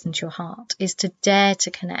to listen to your heart, is to dare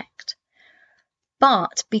to connect.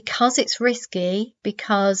 But because it's risky,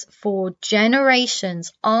 because for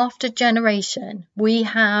generations after generation, we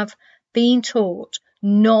have been taught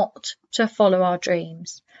not to follow our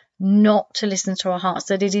dreams, not to listen to our hearts,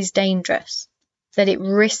 that it is dangerous, that it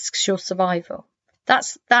risks your survival.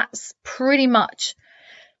 That's pretty much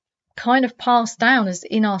kind of passed down as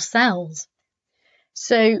in our cells.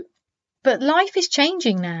 So, but life is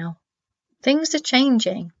changing now. Things are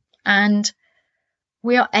changing, and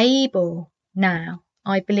we are able now,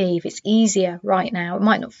 I believe it's easier right now. It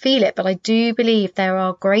might not feel it, but I do believe there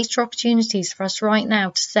are greater opportunities for us right now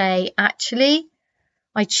to say, actually,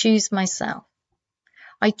 I choose myself.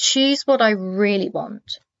 I choose what I really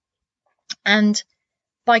want. And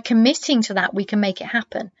by committing to that, we can make it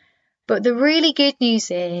happen. But the really good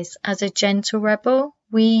news is, as a gentle rebel,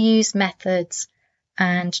 we use methods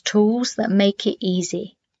and tools that make it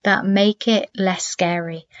easy, that make it less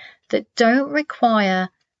scary, that don't require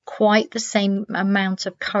quite the same amount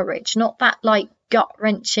of courage, not that like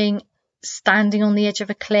gut-wrenching, standing on the edge of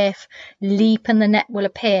a cliff, leap and the net will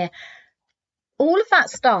appear. All of that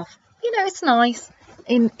stuff, it's nice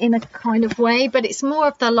in a kind of way, but it's more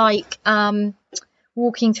of the like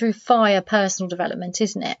walking through fire personal development,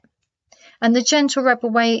 isn't it? And the gentle rebel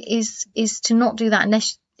way is to not do that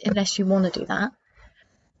unless you want to do that.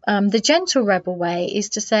 The gentle rebel way is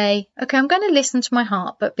to say, okay, I'm going to listen to my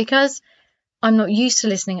heart, but because I'm not used to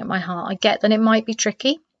listening at my heart, I get that it might be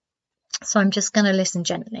tricky. So I'm just going to listen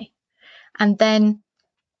gently. And then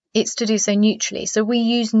it's to do so neutrally. So we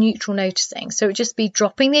use neutral noticing. So it would just be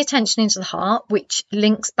dropping the attention into the heart, which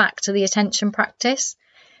links back to the attention practice,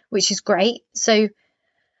 which is great. So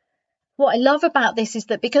what I love about this is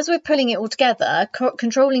that because we're pulling it all together,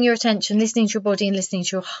 controlling your attention, listening to your body and listening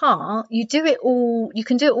to your heart, you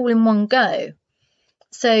can do it all in one go.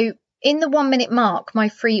 So in the 1 minute mark, my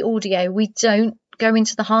free audio, we don't go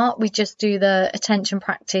into the heart. We just do the attention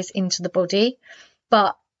practice into the body.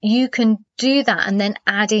 But you can do that and then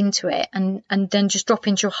add into it and then just drop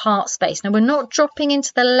into your heart space. Now, we're not dropping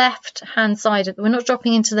into the left hand side. We're not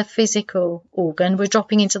dropping into the physical organ. We're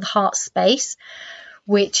dropping into the heart space,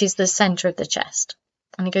 which is the center of the chest.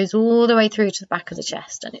 And it goes all the way through to the back of the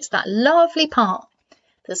chest. And it's that lovely part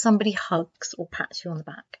that somebody hugs or pats you on the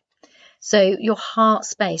back. So your heart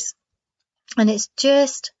space. And it's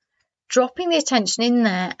just dropping the attention in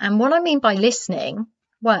there. And what I mean by listening,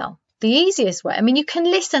 well, the easiest way, you can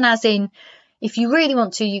listen as in, if you really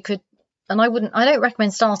want to, you could, and I don't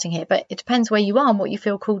recommend starting here, but it depends where you are and what you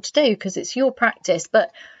feel called to do, because it's your practice.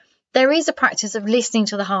 But there is a practice of listening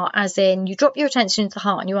to the heart, as in you drop your attention into the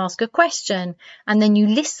heart and you ask a question and then you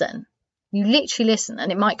listen. You literally listen,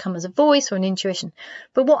 and it might come as a voice or an intuition.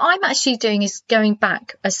 But what I'm actually doing is going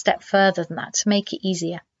back a step further than that to make it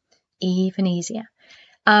easier. Even easier.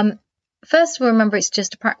 First of all, remember, it's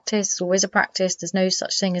just a practice. It's always a practice. There's no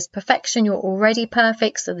such thing as perfection. You're already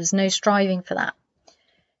perfect, so there's no striving for that.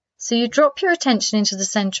 So you drop your attention into the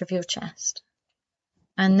center of your chest,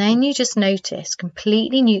 and then you just notice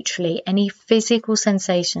completely neutrally any physical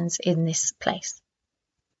sensations in this place.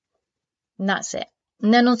 And that's it.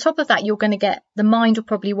 And then on top of that, you're going to get, the mind will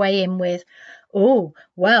probably weigh in with, oh,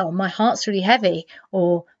 well, my heart's really heavy,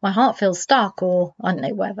 or my heart feels stuck, or I don't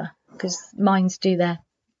know, whatever, because minds do their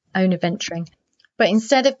own adventuring. But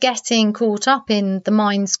instead of getting caught up in the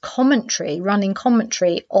mind's commentary, running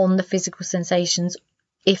commentary on the physical sensations,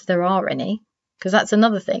 if there are any, because that's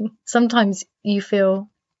another thing. Sometimes you feel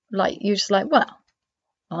like you're just like, well,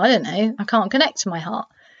 I don't know, I can't connect to my heart.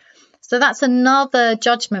 So that's another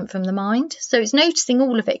judgment from the mind. So it's noticing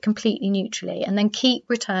all of it completely neutrally, and then keep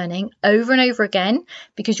returning over and over again,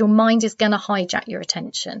 because your mind is going to hijack your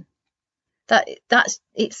attention.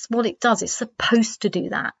 It's what it does. It's supposed to do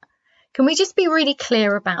that. Can we just be really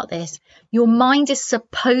clear about this? Your mind is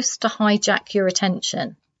supposed to hijack your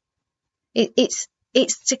attention. It's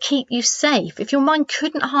to keep you safe. If your mind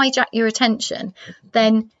couldn't hijack your attention,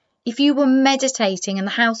 then if you were meditating and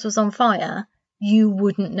the house was on fire, you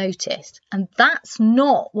wouldn't notice. And that's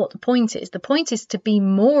not what the point is. The point is to be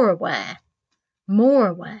more aware,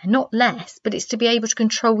 not less, but it's to be able to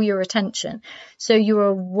control your attention. So you're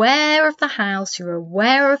aware of the house, you're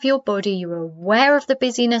aware of your body, you're aware of the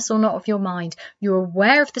busyness or not of your mind, you're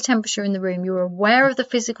aware of the temperature in the room, you're aware of the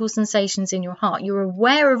physical sensations in your heart, you're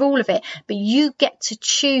aware of all of it, but you get to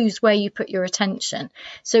choose where you put your attention.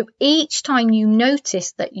 So each time you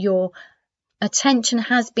notice that your attention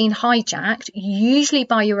has been hijacked, usually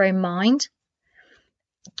by your own mind,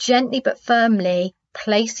 gently but firmly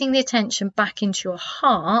placing the attention back into your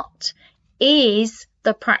heart is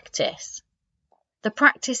the practice. The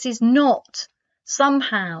practice is not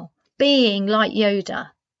somehow being like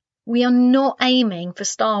Yoda. We are not aiming for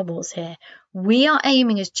Star Wars here. We are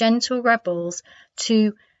aiming as gentle rebels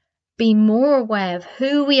to be more aware of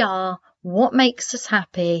who we are, what makes us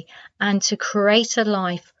happy, and to create a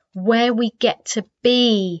life where we get to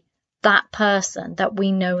be that person that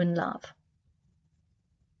we know and love.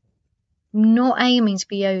 Not aiming to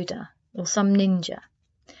be Yoda or some ninja.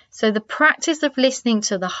 So the practice of listening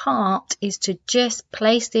to the heart is to just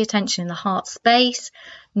place the attention in the heart space,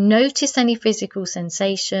 notice any physical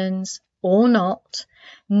sensations or not,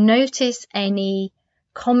 notice any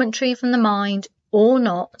commentary from the mind or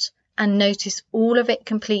not, and notice all of it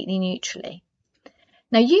completely neutrally.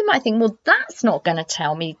 Now you might think, well, that's not going to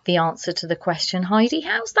tell me the answer to the question, Heidi.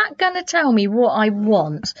 How's that going to tell me what I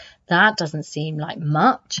want? That doesn't seem like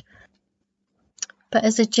much. But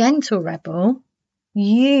as a gentle rebel,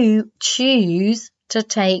 you choose to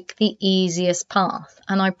take the easiest path.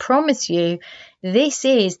 And I promise you, this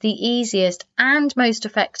is the easiest and most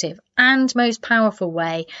effective and most powerful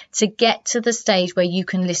way to get to the stage where you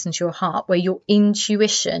can listen to your heart, where your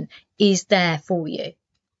intuition is there for you.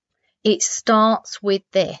 It starts with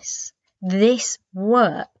this. This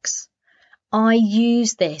works. I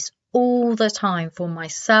use this all the time for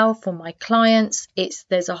myself, for my clients.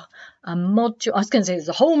 There's a module. I was going to say there's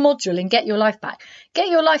a whole module in Get Your Life Back. Get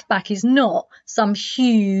Your Life Back is not some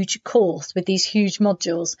huge course with these huge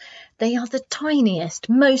modules. They are the tiniest,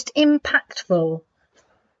 most impactful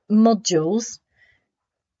modules.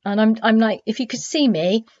 And I'm like, if you could see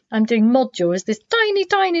me, I'm doing module as this tiny,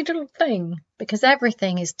 tiny little thing, because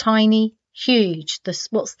everything is tiny, huge.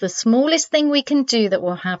 What's the smallest thing we can do that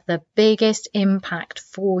will have the biggest impact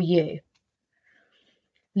for you?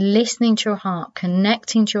 Listening to your heart,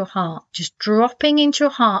 connecting to your heart, just dropping into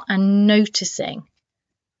your heart and noticing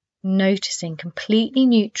completely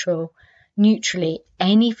neutrally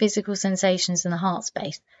any physical sensations in the heart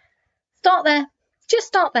space. Start there. Just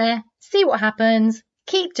start there. See what happens.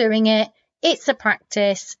 Keep doing it. It's a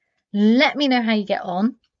practice. Let me know how you get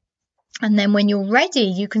on. And then when you're ready,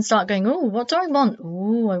 you can start going, oh, what do I want?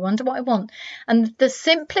 Oh, I wonder what I want. And the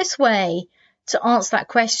simplest way to answer that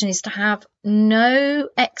question is to have no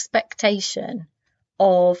expectation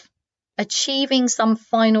of achieving some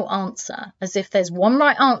final answer, as if there's one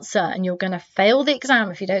right answer and you're going to fail the exam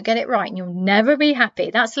if you don't get it right and you'll never be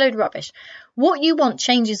happy. That's a load of rubbish. What you want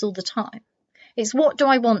changes all the time. It's what do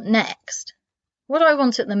I want next? What do I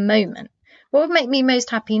want at the moment? What would make me most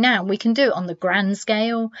happy now? We can do it on the grand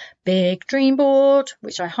scale, big dream board,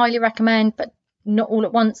 which I highly recommend, but not all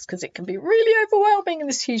at once because it can be really overwhelming and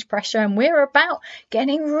there's huge pressure. And we're about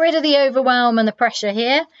getting rid of the overwhelm and the pressure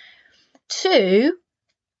here. 2,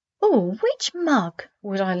 which mug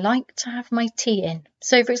would I like to have my tea in?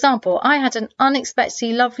 So, for example, I had an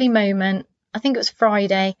unexpectedly lovely moment. I think it was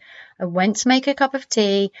Friday. I went to make a cup of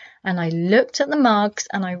tea and I looked at the mugs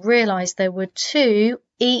and I realised there were 2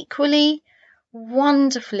 equally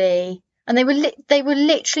wonderfully, and they were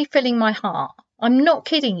literally filling my heart. I'm not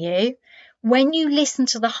kidding you. When you listen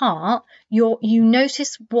to the heart, you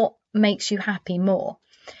notice what makes you happy more.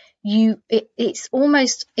 It's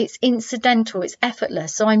incidental, it's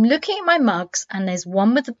effortless. So I'm looking at my mugs, and there's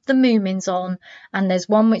one with the Moomins on, and there's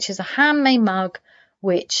one which is a handmade mug,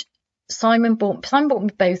 which Simon bought me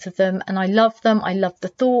both of them, and I love them. I love the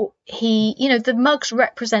thought. The mugs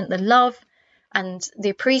represent the love and the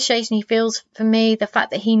appreciation he feels for me, the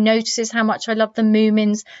fact that he notices how much I love the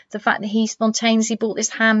Moomins, the fact that he spontaneously bought this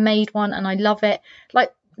handmade one and I love it.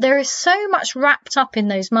 Like, there is so much wrapped up in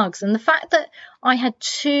those mugs, and the fact that I had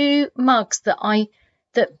 2 mugs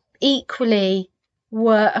that equally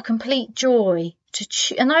were a complete joy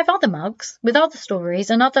to and I have other mugs with other stories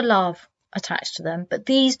and other love attached to them, but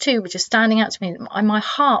these 2 were just standing out to me. My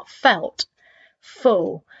heart felt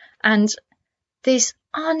full, and this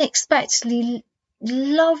unexpectedly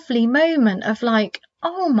lovely moment of like,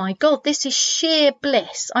 oh my God, this is sheer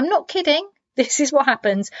bliss. I'm not kidding. This is what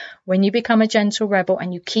happens when you become a gentle rebel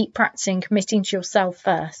and you keep practicing committing to yourself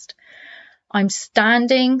first. I'm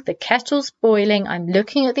standing, the kettle's boiling, I'm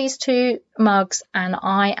looking at these 2 mugs, and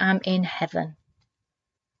I am in heaven.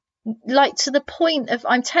 Like, to the point of,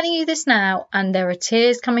 I'm telling you this now, and there are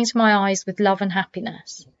tears coming to my eyes with love and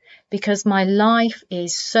happiness, because my life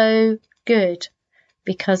is so good,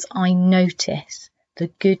 because I notice the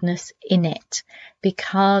goodness in it,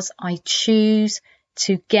 because I choose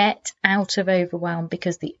to get out of overwhelm,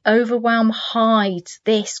 because the overwhelm hides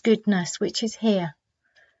this goodness which is here.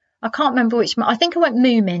 I can't remember which, I think I went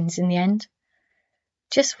Moomins in the end,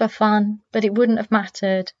 just for fun, but it wouldn't have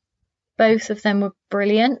mattered. Both of them were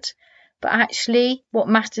brilliant, but actually what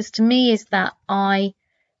matters to me is that I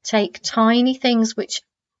take tiny things which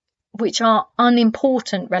are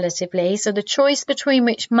unimportant relatively. So the choice between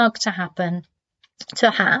which mug to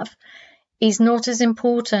have is not as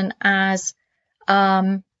important as,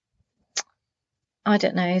 I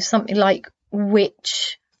don't know, something like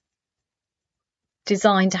which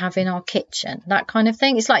design to have in our kitchen, that kind of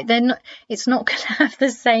thing. It's like it's not going to have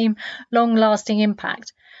the same long-lasting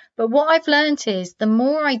impact. But what I've learned is the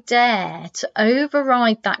more I dare to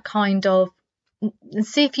override that kind of, and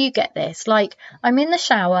see if you get this, like I'm in the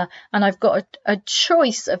shower and I've got a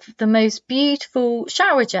choice of the most beautiful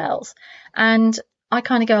shower gels, and I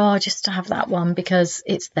kind of go, oh, just to have that one because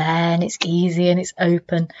it's there and it's easy and it's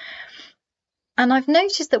open. And I've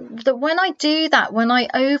noticed that when I do that, when I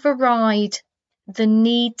override the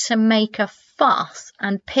need to make a fuss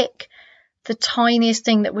and pick the tiniest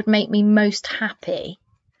thing that would make me most happy,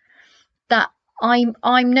 that I'm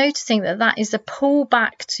noticing that is a pull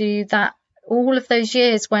back to that all of those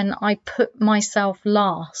years when I put myself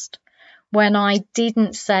last, when I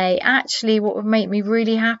didn't say, actually, what would make me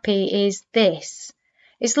really happy is this.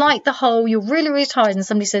 It's like the whole, you're really, really tired and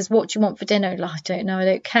somebody says, what do you want for dinner? Like, I don't know, I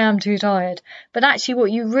don't care, I'm too tired. But actually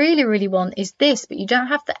what you really, really want is this, but you don't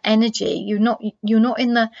have the energy. You're not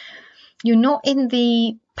in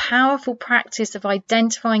the powerful practice of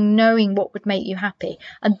identifying, knowing what would make you happy.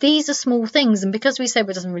 And these are small things. And because we say,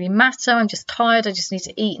 well, it doesn't really matter, I'm just tired, I just need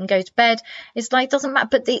to eat and go to bed. It's like, it doesn't matter.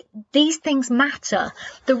 But these things matter.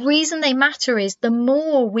 The reason they matter is the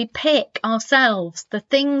more we pick ourselves, the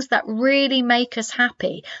things that really make us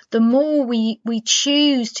happy, the more we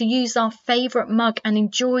choose to use our favourite mug and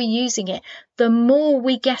enjoy using it, the more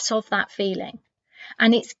we get of that feeling.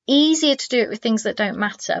 And it's easier to do it with things that don't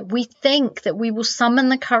matter. We think that we will summon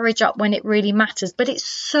the courage up when it really matters, but it's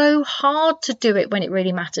so hard to do it when it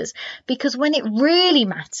really matters, because when it really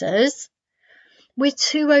matters, we're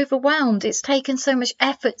too overwhelmed. It's taken so much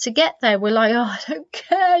effort to get there. We're like, oh, I don't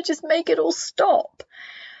care, just make it all stop.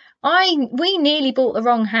 We nearly bought the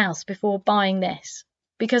wrong house before buying this,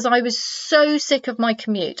 because I was so sick of my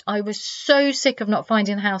commute. I was so sick of not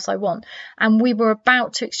finding the house I want. And we were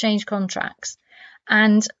about to exchange contracts.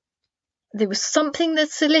 And there was something the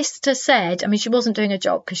solicitor said. I mean, she wasn't doing a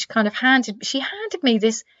job, because she handed me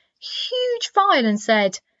this huge file and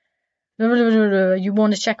said, you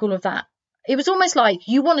want to check all of that. It was almost like,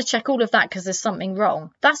 you want to check all of that because there's something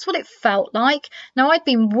wrong. That's what it felt like. Now, I'd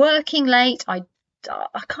been working late. I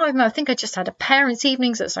can't remember. I think I just had a parents'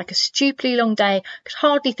 evening, so it's like a stupidly long day. Could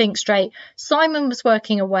hardly think straight. Simon was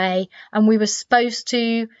working away, and we were supposed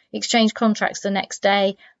to exchange contracts the next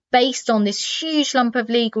day, based on this huge lump of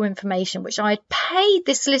legal information, which I had paid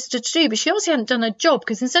this solicitor to do, but she obviously hadn't done her job,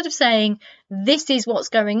 because instead of saying, this is what's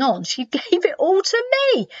going on, she gave it all to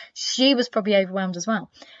me. She was probably overwhelmed as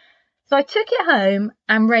well. So I took it home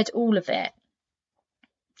and read all of it.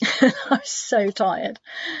 I was so tired.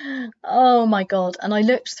 Oh my God. And I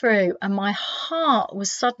looked through, and my heart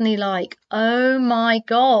was suddenly like, oh my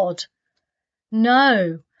God,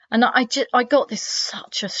 no. And I got this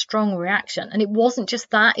such a strong reaction. And it wasn't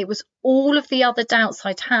just that, it was all of the other doubts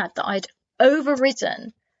I'd had that I'd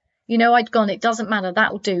overridden. You know, I'd gone, it doesn't matter,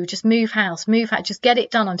 that'll do. Just move house, just get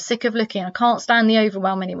it done. I'm sick of looking. I can't stand the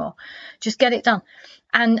overwhelm anymore. Just get it done.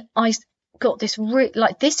 And I got this,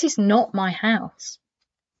 this is not my house.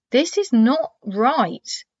 This is not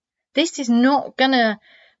right. This is not going to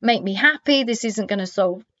make me happy. This isn't going to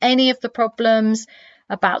solve any of the problems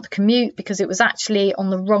about the commute, because it was actually on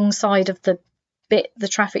the wrong side of the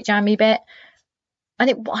traffic jammy bit. And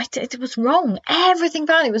it was wrong. Everything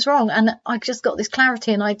about it was wrong. And I just got this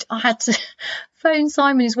clarity, and I had to phone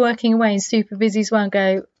Simon, who's working away and super busy as well, and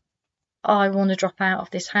go, I want to drop out of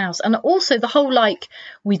this house. And also the whole,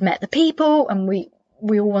 we'd met the people and we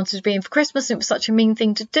all wanted to be in for Christmas, and it was such a mean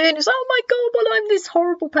thing to do. And it was, oh my God, well, I'm this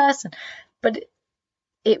horrible person. But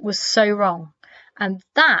it was so wrong. And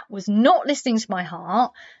that was not listening to my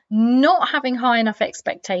heart, not having high enough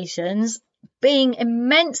expectations, being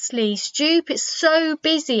immensely stupid, so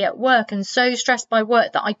busy at work and so stressed by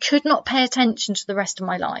work that I could not pay attention to the rest of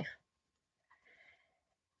my life.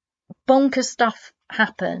 Bonkers stuff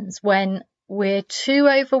happens when we're too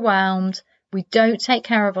overwhelmed, we don't take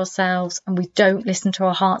care of ourselves, and we don't listen to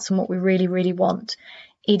our hearts and what we really, really want.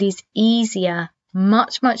 It is easier,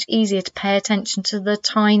 much, much easier to pay attention to the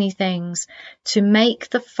tiny things, to make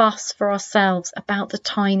the fuss for ourselves about the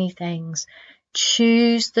tiny things.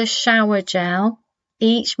 Choose the shower gel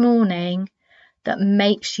each morning that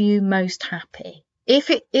makes you most happy.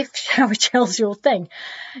 If shower gel's your thing,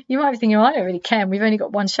 you might be thinking, I don't really care, we've only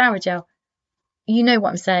got one shower gel. You know what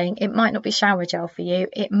I'm saying. It might not be shower gel for you.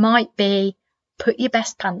 It might be put your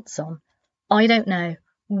best pants on. I don't know.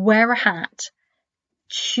 Wear a hat.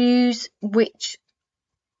 Choose which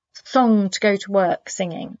song to go to work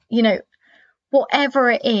singing. You know, whatever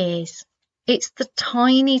it is, it's the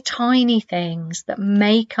tiny, tiny things that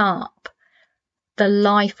make up the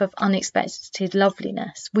life of unexpected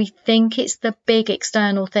loveliness. We think it's the big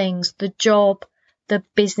external things, the job, the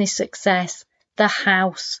business success, the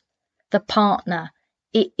house, the partner.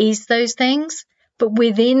 It is those things, but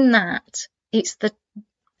within that, it's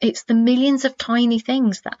the millions of tiny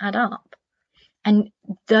things that add up. And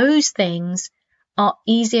those things are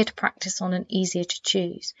easier to practice on and easier to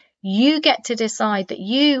choose. You get to decide that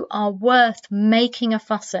you are worth making a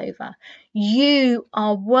fuss over. You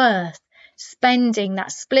are worth spending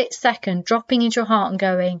that split second dropping into your heart and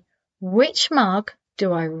going, which mug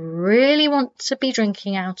do I really want to be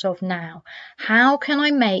drinking out of now? How can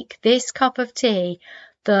I make this cup of tea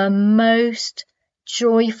the most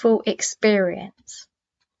joyful experience?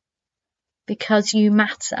 Because you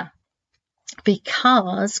matter.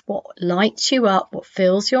 Because what lights you up, what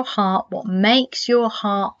fills your heart, what makes your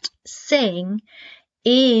heart sing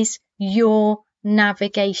is your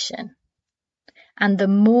navigation. And the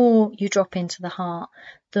more you drop into the heart,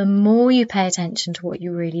 the more you pay attention to what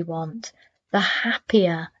you really want, the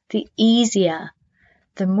happier, the easier,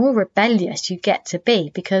 the more rebellious you get to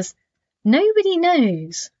be, because nobody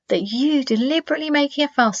knows that you deliberately making a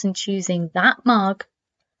fuss and choosing that mug,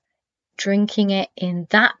 drinking it in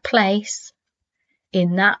that place,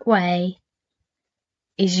 in that way,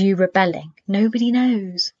 is you rebelling. Nobody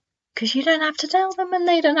knows, because you don't have to tell them and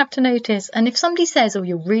they don't have to notice. And if somebody says, oh,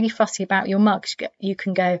 you're really fussy about your mugs, you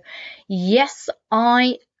can go, yes,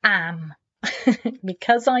 I am,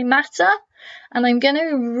 because I matter and I'm going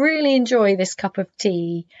to really enjoy this cup of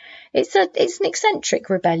tea. It's an eccentric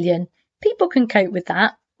rebellion. People can cope with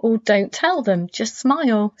that. Or don't tell them, just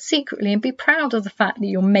smile secretly and be proud of the fact that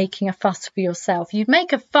you're making a fuss for yourself. You'd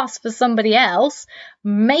make a fuss for somebody else,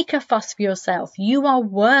 make a fuss for yourself. You are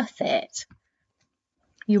worth it.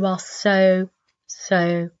 You are so,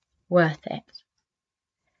 so worth it.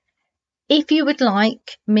 If you would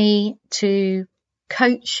like me to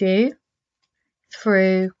coach you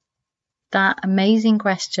through that amazing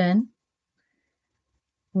question,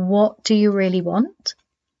 what do you really want?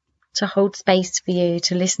 To hold space for you,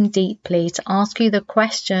 to listen deeply, to ask you the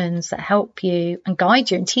questions that help you and guide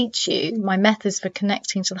you and teach you my methods for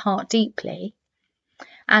connecting to the heart deeply,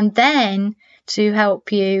 and then to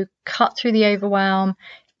help you cut through the overwhelm,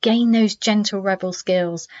 gain those gentle rebel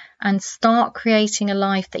skills, and start creating a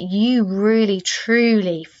life that you really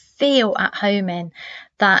truly feel at home in,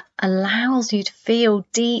 that allows you to feel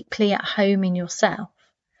deeply at home in yourself,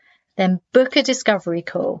 then book a discovery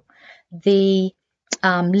call. The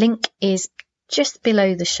link is just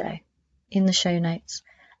below the show, in the show notes,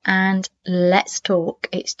 and let's talk.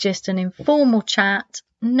 It's just an informal chat,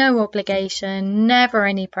 no obligation, never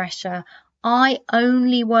any pressure. I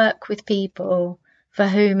only work with people for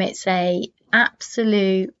whom it's a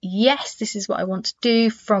absolute yes, this is what I want to do,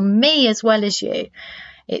 from me as well as you.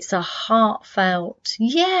 It's a heartfelt,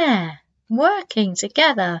 yeah, working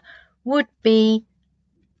together would be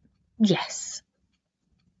yes.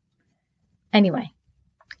 Anyway,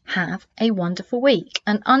 have a wonderful week,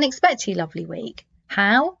 an unexpectedly lovely week.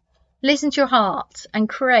 How? Listen to your heart and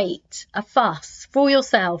create a fuss for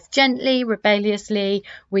yourself, gently, rebelliously,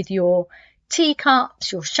 with your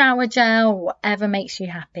teacups, your shower gel, whatever makes you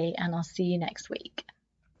happy. And I'll see you next week.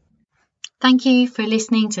 Thank you for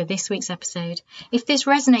listening to this week's episode. If this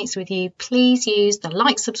resonates with you, please use the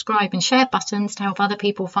like, subscribe and share buttons to help other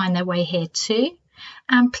people find their way here too.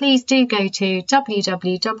 And please do go to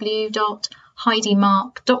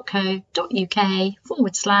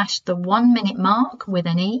www.heidimark.co.uk/the 1 minute mark with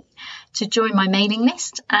an E to join my mailing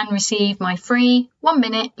list and receive my free 1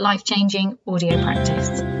 minute life-changing audio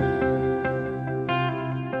practice.